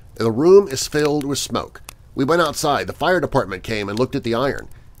up, and the room is filled with smoke. We went outside. The fire department came and looked at the iron.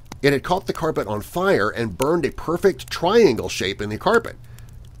 It had caught the carpet on fire and burned a perfect triangle shape in the carpet.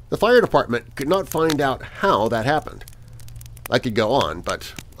 The fire department could not find out how that happened. I could go on,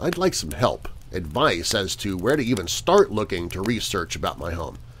 but I'd like some help, advice as to where to even start looking to research about my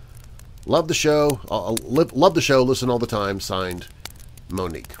home. Love the show. Love the show. Listen all the time. Signed,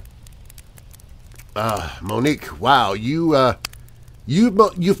 Monique. Monique, wow, you've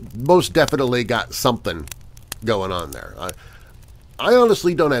most definitely got something going on there. I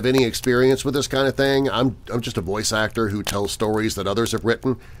honestly don't have any experience with this kind of thing. I'm just a voice actor who tells stories that others have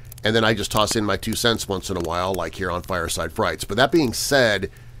written, and then I just toss in my 2 cents once in a while, like here on Fireside Frights. But that being said,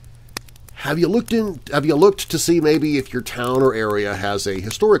 have you looked to see maybe if your town or area has a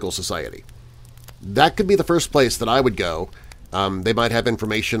historical society? That could be the first place that I would go. They might have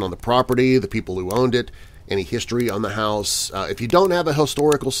information on the property, the people who owned it, any history on the house. If you don't have a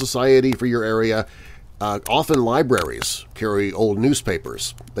historical society for your area, often libraries carry old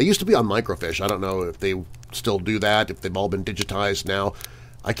newspapers. They used to be on microfiche. I don't know if they still do that, if they've all been digitized now.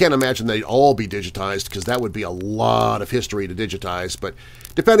 I can't imagine they'd all be digitized because that would be a lot of history to digitize, but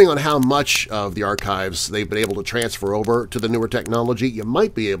depending on how much of the archives they've been able to transfer over to the newer technology, you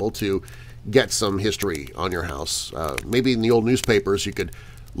might be able to get some history on your house. Maybe in the old newspapers you could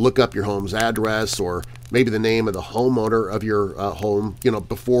look up your home's address or maybe the name of the homeowner of your home,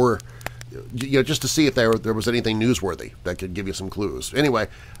 before, just to see if there was anything newsworthy that could give you some clues. Anyway,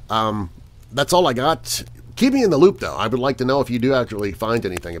 that's all I got. Keep me in the loop, though. I would like to know if you do actually find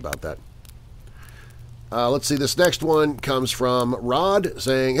anything about that. Let's see. This next one comes from Rod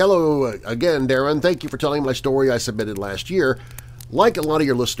saying, "Hello again, Darren. Thank you for telling my story I submitted last year. Like a lot of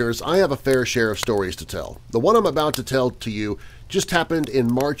your listeners, I have a fair share of stories to tell. The one I'm about to tell to you just happened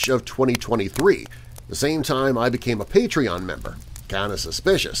in March of 2023, the same time I became a Patreon member. Kinda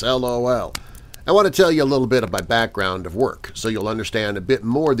suspicious, LOL. I want to tell you a little bit of my background of work, so you'll understand a bit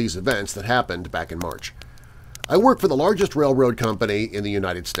more of these events that happened back in March. I work for the largest railroad company in the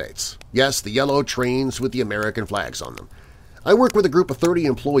United States. Yes, the yellow trains with the American flags on them. I work with a group of 30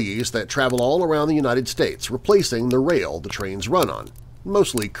 employees that travel all around the United States, replacing the rail the trains run on,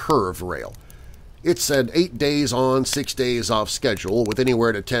 mostly curved rail. It's an 8 days on, 6 days off schedule with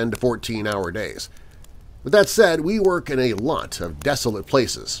anywhere to 10 to 14-hour days. With that said, we work in a lot of desolate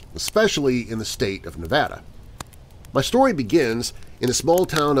places, especially in the state of Nevada. My story begins in the small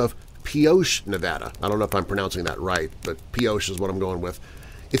town of Pioche, Nevada. I don't know if I'm pronouncing that right, but Pioche is what I'm going with.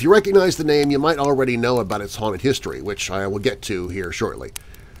 If you recognize the name, you might already know about its haunted history, which I will get to here shortly.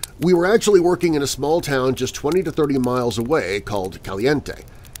 We were actually working in a small town just 20 to 30 miles away called Caliente.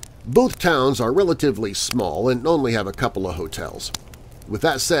 Both towns are relatively small and only have a couple of hotels. With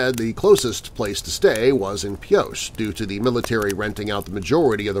that said, the closest place to stay was in Pioche due to the military renting out the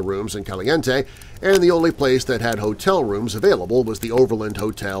majority of the rooms in Caliente, and the only place that had hotel rooms available was the Overland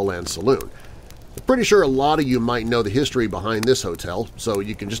Hotel and Saloon. I'm pretty sure a lot of you might know the history behind this hotel, so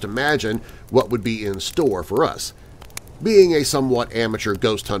you can just imagine what would be in store for us. Being a somewhat amateur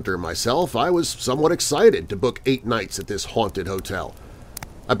ghost hunter myself, I was somewhat excited to book 8 nights at this haunted hotel.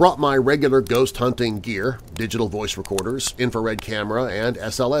 I brought my regular ghost hunting gear, digital voice recorders, infrared camera, and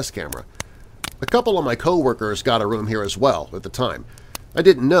SLS camera. A couple of my co-workers got a room here as well at the time. I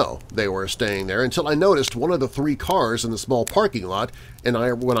didn't know they were staying there until I noticed one of the 3 cars in the small parking lot when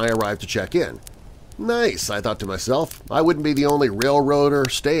I arrived to check in. Nice, I thought to myself. I wouldn't be the only railroader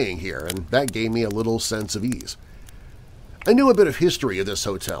staying here, and that gave me a little sense of ease. I knew a bit of history of this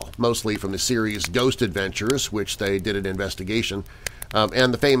hotel, mostly from the series Ghost Adventures, which they did an investigation,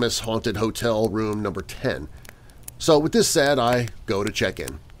 and the famous haunted hotel room number 10. So with this said, I go to check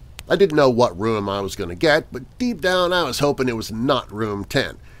in. I didn't know what room I was going to get, but deep down I was hoping it was not room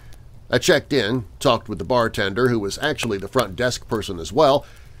 10. I checked in, talked with the bartender, who was actually the front desk person as well.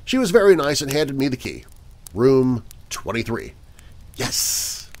 She was very nice and handed me the key. Room 23.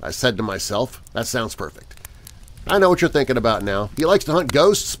 Yes, I said to myself, that sounds perfect. I know what you're thinking about now. He likes to hunt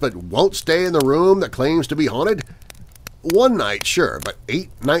ghosts but won't stay in the room that claims to be haunted? One night, sure, but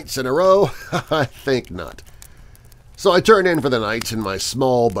 8 nights in a row? I think not. So I turned in for the night in my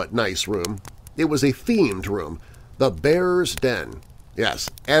small but nice room. It was a themed room, the Bear's Den. Yes,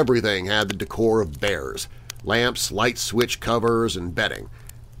 everything had the decor of bears, lamps, light switch covers, and bedding.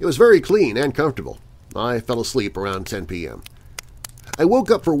 It was very clean and comfortable. I fell asleep around 10 p.m. I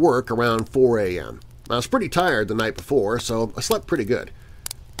woke up for work around 4 a.m. I was pretty tired the night before, so I slept pretty good.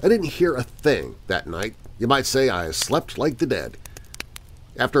 I didn't hear a thing that night. You might say I slept like the dead.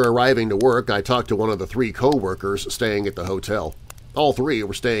 After arriving to work, I talked to one of the 3 co-workers staying at the hotel. All 3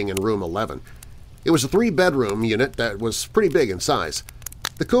 were staying in room 11. It was a 3-bedroom unit that was pretty big in size.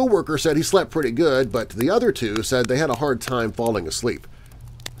 The co-worker said he slept pretty good, but the other 2 said they had a hard time falling asleep.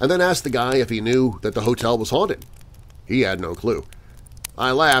 I then asked the guy if he knew that the hotel was haunted. He had no clue.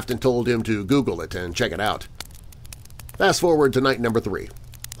 I laughed and told him to Google it and check it out. Fast forward to night number 3.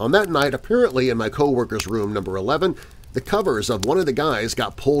 On that night, apparently in my co-worker's room number 11, the covers of one of the guys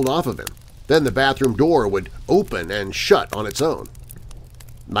got pulled off of him. Then the bathroom door would open and shut on its own.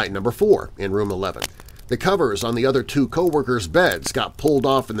 Night number 4 in room 11. The covers on the other 2 co-workers' beds got pulled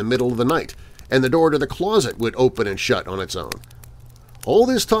off in the middle of the night, and the door to the closet would open and shut on its own. All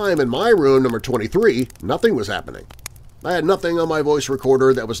this time in my room number 23, nothing was happening. I had nothing on my voice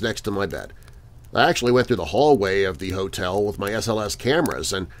recorder that was next to my bed. I actually went through the hallway of the hotel with my SLS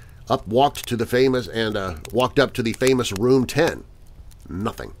cameras and walked up to the famous room 10.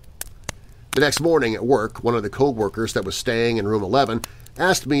 Nothing. The next morning at work, one of the co-workers that was staying in room 11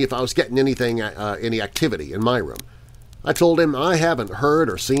 asked me if I was getting any activity in my room. I told him I haven't heard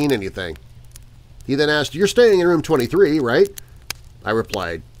or seen anything. He then asked, "You're staying in room 23, right?" I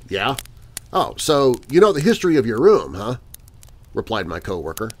replied, "Yeah." "Oh, so you know the history of your room, huh?" replied my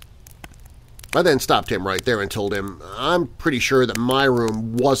coworker. I then stopped him right there and told him I'm pretty sure that my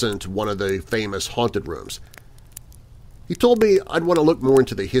room wasn't one of the famous haunted rooms. He told me I'd want to look more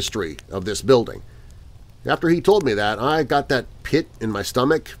into the history of this building. After he told me that, I got that pit in my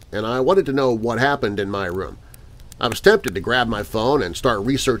stomach and I wanted to know what happened in my room. I was tempted to grab my phone and start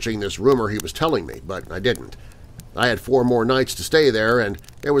researching this rumor he was telling me, but I didn't. I had 4 more nights to stay there, and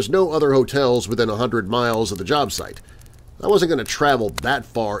there was no other hotels within 100 miles of the job site. I wasn't going to travel that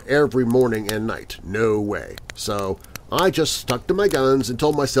far every morning and night. No way. So I just stuck to my guns and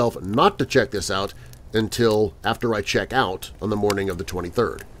told myself not to check this out until after I check out on the morning of the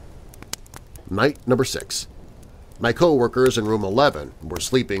 23rd. Night number 6. My co-workers in room 11 were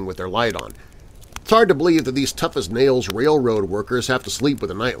sleeping with their light on. It's hard to believe that these tough-as-nails railroad workers have to sleep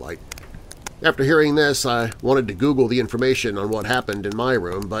with a nightlight. After hearing this, I wanted to Google the information on what happened in my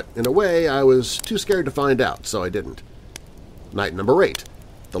room, but in a way I was too scared to find out, so I didn't. Night number 8.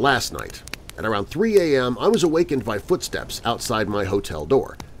 The last night. At around 3 a.m., I was awakened by footsteps outside my hotel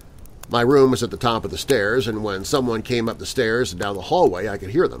door. My room was at the top of the stairs, and when someone came up the stairs and down the hallway, I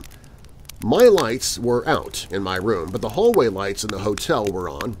could hear them. My lights were out in my room, but the hallway lights in the hotel were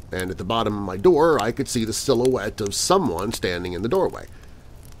on, and at the bottom of my door I could see the silhouette of someone standing in the doorway.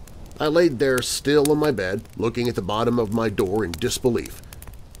 I laid there still on my bed, looking at the bottom of my door in disbelief.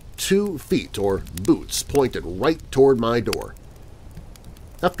 2 feet, or boots, pointed right toward my door.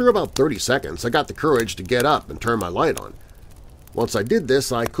 After about 30 seconds, I got the courage to get up and turn my light on. Once I did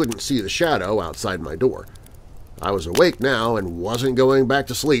this, I couldn't see the shadow outside my door. I was awake now and wasn't going back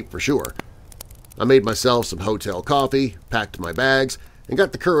to sleep for sure. I made myself some hotel coffee, packed my bags, and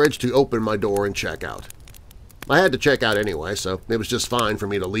got the courage to open my door and check out. I had to check out anyway, so it was just fine for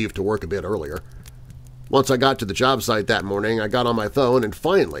me to leave to work a bit earlier. Once I got to the job site that morning, I got on my phone and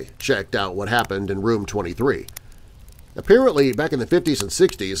finally checked out what happened in room 23. Apparently, back in the 50s and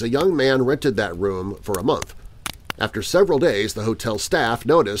 60s, a young man rented that room for a month. After several days, the hotel staff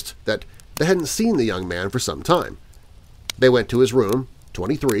noticed that they hadn't seen the young man for some time. They went to his room,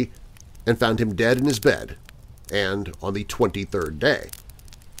 23, and found him dead in his bed, and on the 23rd day.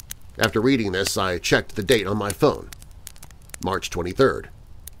 After reading this, I checked the date on my phone. March 23rd,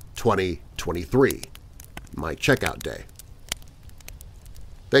 2023, my checkout day.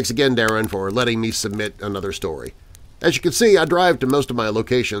 Thanks again, Darren, for letting me submit another story. As you can see, I drive to most of my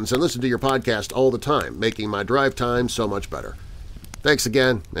locations and listen to your podcast all the time, making my drive time so much better. Thanks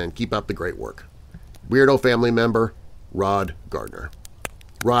again, and keep up the great work. Weirdo family member, Rod Gardner.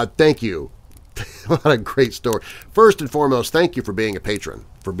 Rod, thank you. What a great story. First and foremost, thank you for being a patron,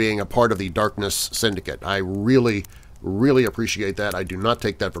 for being a part of the Darkness Syndicate. I really, really appreciate that. I do not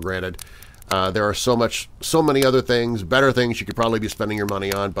take that for granted. There are so many other things, better things you could probably be spending your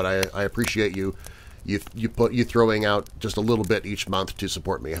money on, but I appreciate you throwing out just a little bit each month to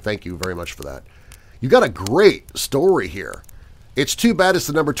support me. I thank you very much for that. You got a great story here. It's too bad it's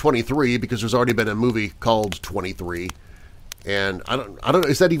the number 23 because there's already been a movie called 23. And I don't know,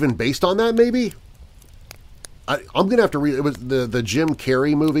 is that even based on that maybe? I'm going to have to read, it was the Jim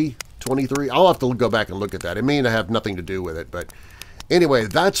Carrey movie, 23. I'll have to go back and look at that. It may have nothing to do with it, but anyway,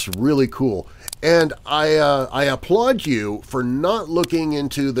 that's really cool. And I applaud you for not looking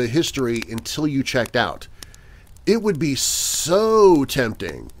into the history until you checked out. It would be so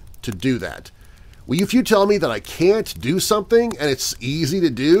tempting to do that. Well, if you tell me that I can't do something and it's easy to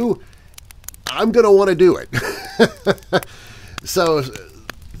do, I'm going to want to do it. So,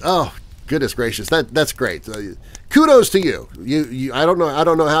 oh, goodness gracious, that's great. Kudos to you. I don't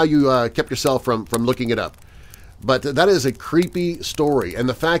know how you kept yourself from looking it up. But that is a creepy story, and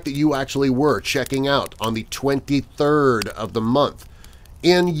the fact that you actually were checking out on the 23rd of the month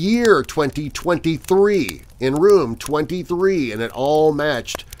in year 2023, in room 23, and it all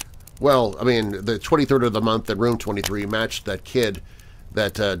matched, well, I mean, the 23rd of the month in room 23 matched that kid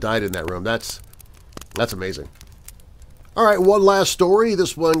that died in that room. That's amazing. All right, one last story.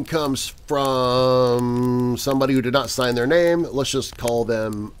 This one comes from somebody who did not sign their name. Let's just call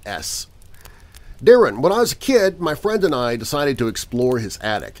them S. Darren, when I was a kid, my friend and I decided to explore his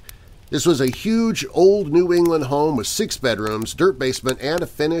attic. This was a huge old New England home with 6 bedrooms, dirt basement, and a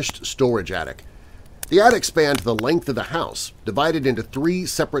finished storage attic. The attic spanned the length of the house, divided into 3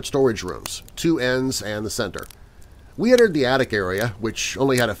 separate storage rooms, 2 ends and the center. We entered the attic area, which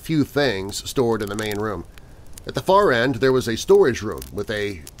only had a few things stored in the main room. At the far end, there was a storage room with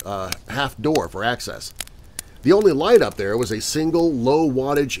a half door for access. The only light up there was a single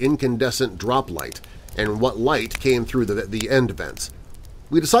low-wattage incandescent drop light, and what light came through the end vents.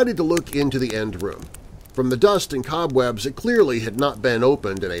 We decided to look into the end room. From the dust and cobwebs, it clearly had not been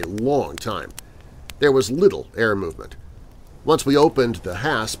opened in a long time. There was little air movement. Once we opened the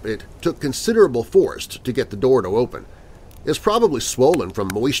hasp, it took considerable force to get the door to open. It was probably swollen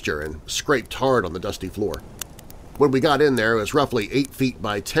from moisture and scraped hard on the dusty floor. When we got in there, it was roughly 8 feet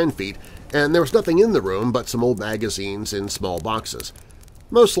by 10 feet, and there was nothing in the room but some old magazines in small boxes,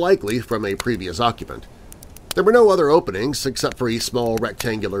 most likely from a previous occupant. There were no other openings except for a small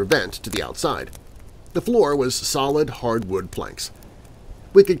rectangular vent to the outside. The floor was solid hardwood planks.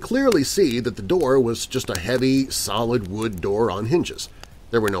 We could clearly see that the door was just a heavy, solid wood door on hinges.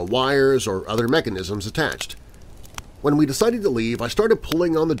 There were no wires or other mechanisms attached. When we decided to leave, I started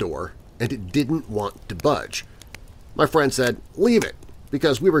pulling on the door, and it didn't want to budge. My friend said, "Leave it,"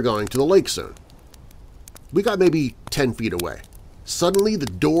 because we were going to the lake soon. We got maybe 10 feet away. Suddenly, the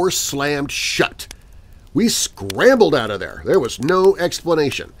door slammed shut. We scrambled out of there. There was no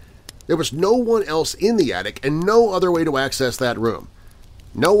explanation. There was no one else in the attic and no other way to access that room.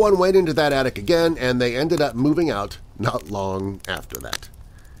 No one went into that attic again, and they ended up moving out not long after that.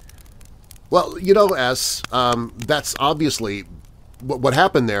 Well, you know, that's obviously what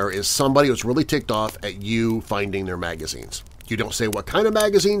happened there is somebody was really ticked off at you finding their magazines. You don't say what kind of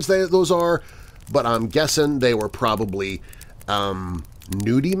magazines those are, but I'm guessing they were probably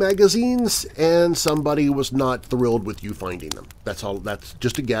nudie magazines, and somebody was not thrilled with you finding them. That's all. That's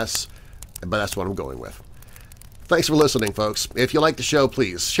just a guess, but that's what I'm going with. Thanks for listening, folks. If you like the show,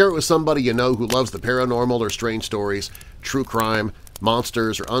 please share it with somebody you know who loves the paranormal or strange stories, true crime,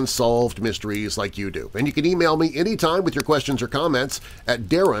 monsters, or unsolved mysteries like you do. And you can email me anytime with your questions or comments at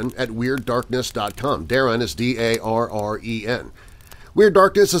darren@weirddarkness.com. Darren is D-A-R-R-E-N. Weird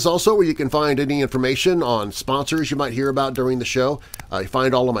Darkness is also where you can find any information on sponsors you might hear about during the show.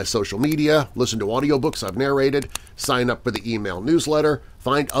 Find all of my social media, listen to audiobooks I've narrated, sign up for the email newsletter,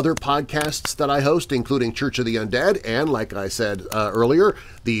 find other podcasts that I host, including Church of the Undead, and, like I said earlier,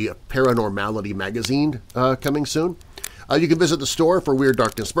 the Paranormality magazine coming soon. You can visit the store for Weird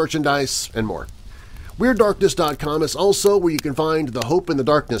Darkness merchandise and more. WeirdDarkness.com is also where you can find the Hope in the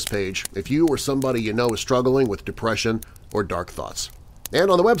Darkness page if you or somebody you know is struggling with depression or dark thoughts. And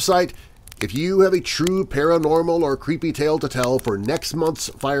on the website, if you have a true paranormal or creepy tale to tell for next month's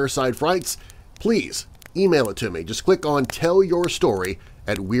Fireside Frights, please email it to me. Just click on Tell Your Story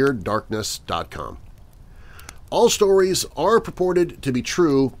at WeirdDarkness.com. All stories are purported to be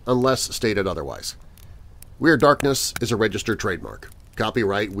true unless stated otherwise. Weird Darkness is a registered trademark.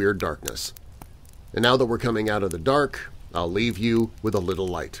 Copyright Weird Darkness. And now that we're coming out of the dark, I'll leave you with a little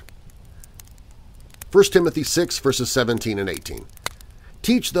light. 1 Timothy 6, verses 17 and 18.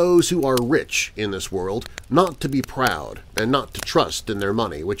 Teach those who are rich in this world not to be proud and not to trust in their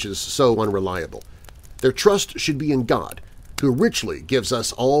money, which is so unreliable. Their trust should be in God, who richly gives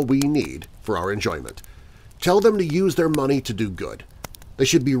us all we need for our enjoyment. Tell them to use their money to do good. They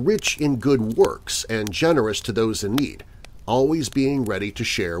should be rich in good works and generous to those in need, always being ready to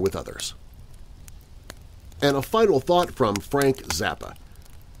share with others. And a final thought from Frank Zappa.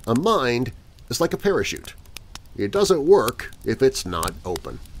 A mind is like a parachute. It doesn't work if it's not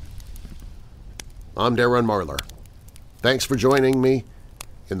open. I'm Darren Marlar. Thanks for joining me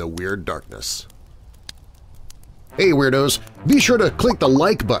in the Weird Darkness. Hey Weirdos! Be sure to click the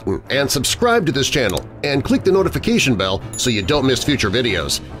like button and subscribe to this channel, and click the notification bell so you don't miss future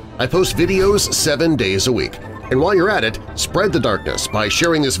videos. I post videos 7 days a week. And while you're at it, spread the darkness by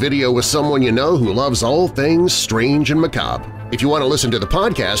sharing this video with someone you know who loves all things strange and macabre. If you want to listen to the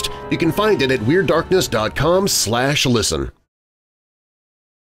podcast, you can find it at WeirdDarkness.com/listen.